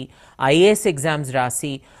రాసి, ఐఏఎస్ ఎగ్జామ్స్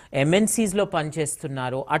రాసి, ఎంఎన్సీస్లో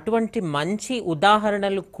పనిచేస్తున్నారో అటువంటి మంచి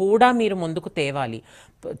ఉదాహరణలు కూడా మీరు ముందుకు తేవాలి.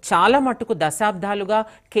 చాలా మటుకు దశాబ్దాలుగా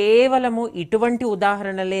కేవలము ఇటువంటి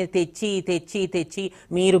ఉదాహరణలే తెచ్చి తెచ్చి తెచ్చి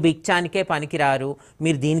మీరు భిక్షానికే పనికిరారు,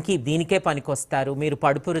 మీరు దీనికే పనికొస్తారు, మీరు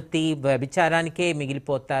పడుపు వృత్తి వ్యభిచారానికే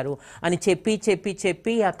మిగిలిపోతారు అని చెప్పి చెప్పి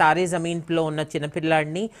చెప్పి ఆ తారే జమీన్లో ఉన్న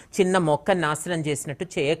చిన్నపిల్లాడిని, చిన్న మొక్కను నాశనం చేసినట్టు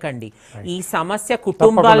చేయకండి. ఈ సమస్య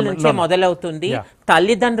కుటుంబాల నుంచే మొదలవుతుంది.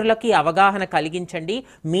 తల్లిదండ్రులకి అవగాహన కలిగించండి.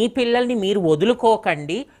 మీ పిల్లల్ని మీరు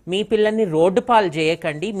వదులుకోకండి, మీ పిల్లల్ని రోడ్డు పాలు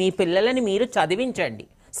చేయకండి, మీ పిల్లలని మీరు చదివించండి,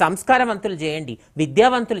 సంస్కారవంతులు చేయండి,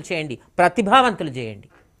 విద్యావంతులు చేయండి, ప్రతిభావంతులు చేయండి.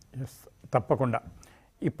 తప్పకుండా.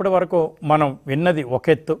 ఇప్పటి వరకు మనం విన్నది ఒక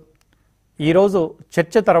ఎత్తు. ఈరోజు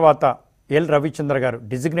చర్చ తర్వాత రవిచంద్ర గారు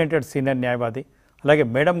డిజిగ్నేటెడ్ సీనియర్ న్యాయవాది, అలాగే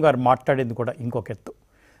మేడం గారు మాట్లాడింది కూడా ఇంకొక ఎత్తు.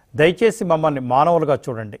 దయచేసి మమ్మల్ని మానవులుగా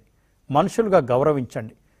చూడండి, మనుషులుగా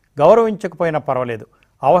గౌరవించండి. గౌరవించకపోయినా పర్వాలేదు,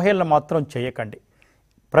 అవహేళన మాత్రం చేయకండి.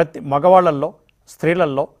 ప్రతి మగవాళ్ళల్లో,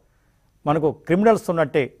 స్త్రీలల్లో మనకు క్రిమినల్స్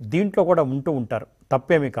ఉన్నట్టే దీంట్లో కూడా ఉంటూ ఉంటారు,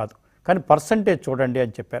 తప్పేమీ కాదు. కానీ పర్సంటేజ్ చూడండి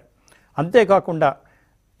అని చెప్పారు. అంతేకాకుండా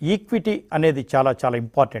ఈక్విటీ అనేది చాలా చాలా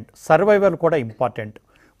ఇంపార్టెంట్, సర్వైవల్ కూడా ఇంపార్టెంట్.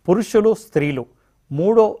 పురుషులు, స్త్రీలు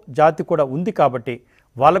మూడో జాతి కూడా ఉంది కాబట్టి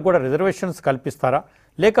వాళ్ళకు కూడా రిజర్వేషన్స్ కల్పిస్తారా,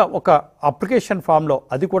 లేక ఒక అప్లికేషన్ ఫామ్లో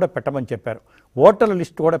అది కూడా పెట్టమని చెప్పారు. ఓటర్ల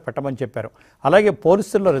లిస్ట్ కూడా పెట్టమని చెప్పారు. అలాగే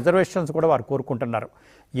పోలీసుల్లో రిజర్వేషన్స్ కూడా వారు కోరుకుంటున్నారు.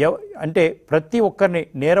 అంటే ప్రతి ఒక్కరిని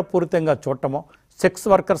నేరపూరితంగా చూడటమో, సెక్స్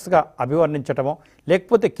వర్కర్స్గా అభివర్ణించటమో,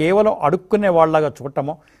 లేకపోతే కేవలం అడుక్కునే వాళ్ళగా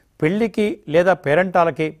చూడటమో, పెళ్ళికి లేదా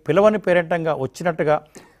పేరెంటాలకి పిలవని పేరెంటంగా వచ్చినట్టుగా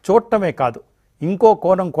చూడటమే కాదు, ఇంకో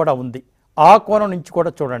కోణం కూడా ఉంది. ఆ కోణం నుంచి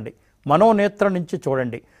కూడా చూడండి, మనోనేత్రం నుంచి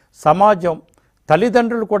చూడండి. సమాజం,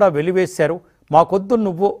 తల్లిదండ్రులు కూడా వెలివేశారు. మాకొద్దు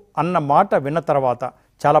నువ్వు అన్న మాట విన్న తర్వాత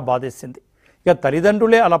చాలా బాధేసింది. ఇక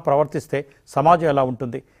తల్లిదండ్రులే అలా ప్రవర్తిస్తే సమాజం ఎలా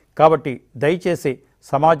ఉంటుంది? కాబట్టి దయచేసి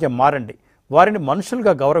సమాజం మారండి. వారిని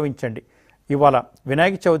మనుషులుగా గౌరవించండి. ఇవాళ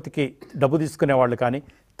వినాయక చవితికి డబ్బు తీసుకునే వాళ్ళు కానీ,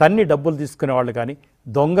 తన్ని డబ్బులు తీసుకునే వాళ్ళు కానీ,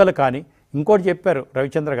 దొంగలు కానీ, ఇంకోటి చెప్పారు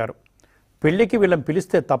రవిచంద్ర గారు, పెళ్ళికి వీళ్ళని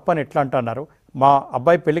పిలిస్తే తప్పని ఎట్లా అంటున్నారు. మా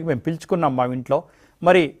అబ్బాయి పెళ్ళికి మేము పిలుచుకున్నాం మా ఇంట్లో,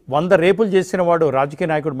 మరి 100 రేపులు చేసిన వాడు రాజకీయ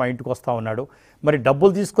నాయకుడు మా ఇంటికి వస్తూ ఉన్నాడు, మరి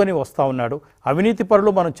డబ్బులు తీసుకొని వస్తూ ఉన్నాడు. అవినీతి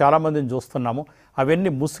పరులు మనం చాలామందిని చూస్తున్నాము.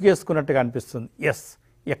 అవన్నీ ముసుగేసుకున్నట్టుగా అనిపిస్తుంది. ఎస్,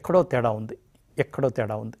 ఎక్కడో తేడా ఉంది, ఎక్కడో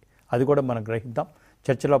తేడా ఉంది. అది కూడా మనం గ్రహిద్దాం.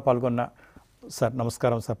 చర్చలో పాల్గొన్న సార్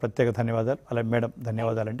నమస్కారం సార్, ప్రత్యేక ధన్యవాదాలు. అలాగే మేడం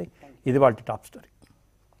ధన్యవాదాలండి. ఇది వాళ్ళ టాప్ స్టోరీ.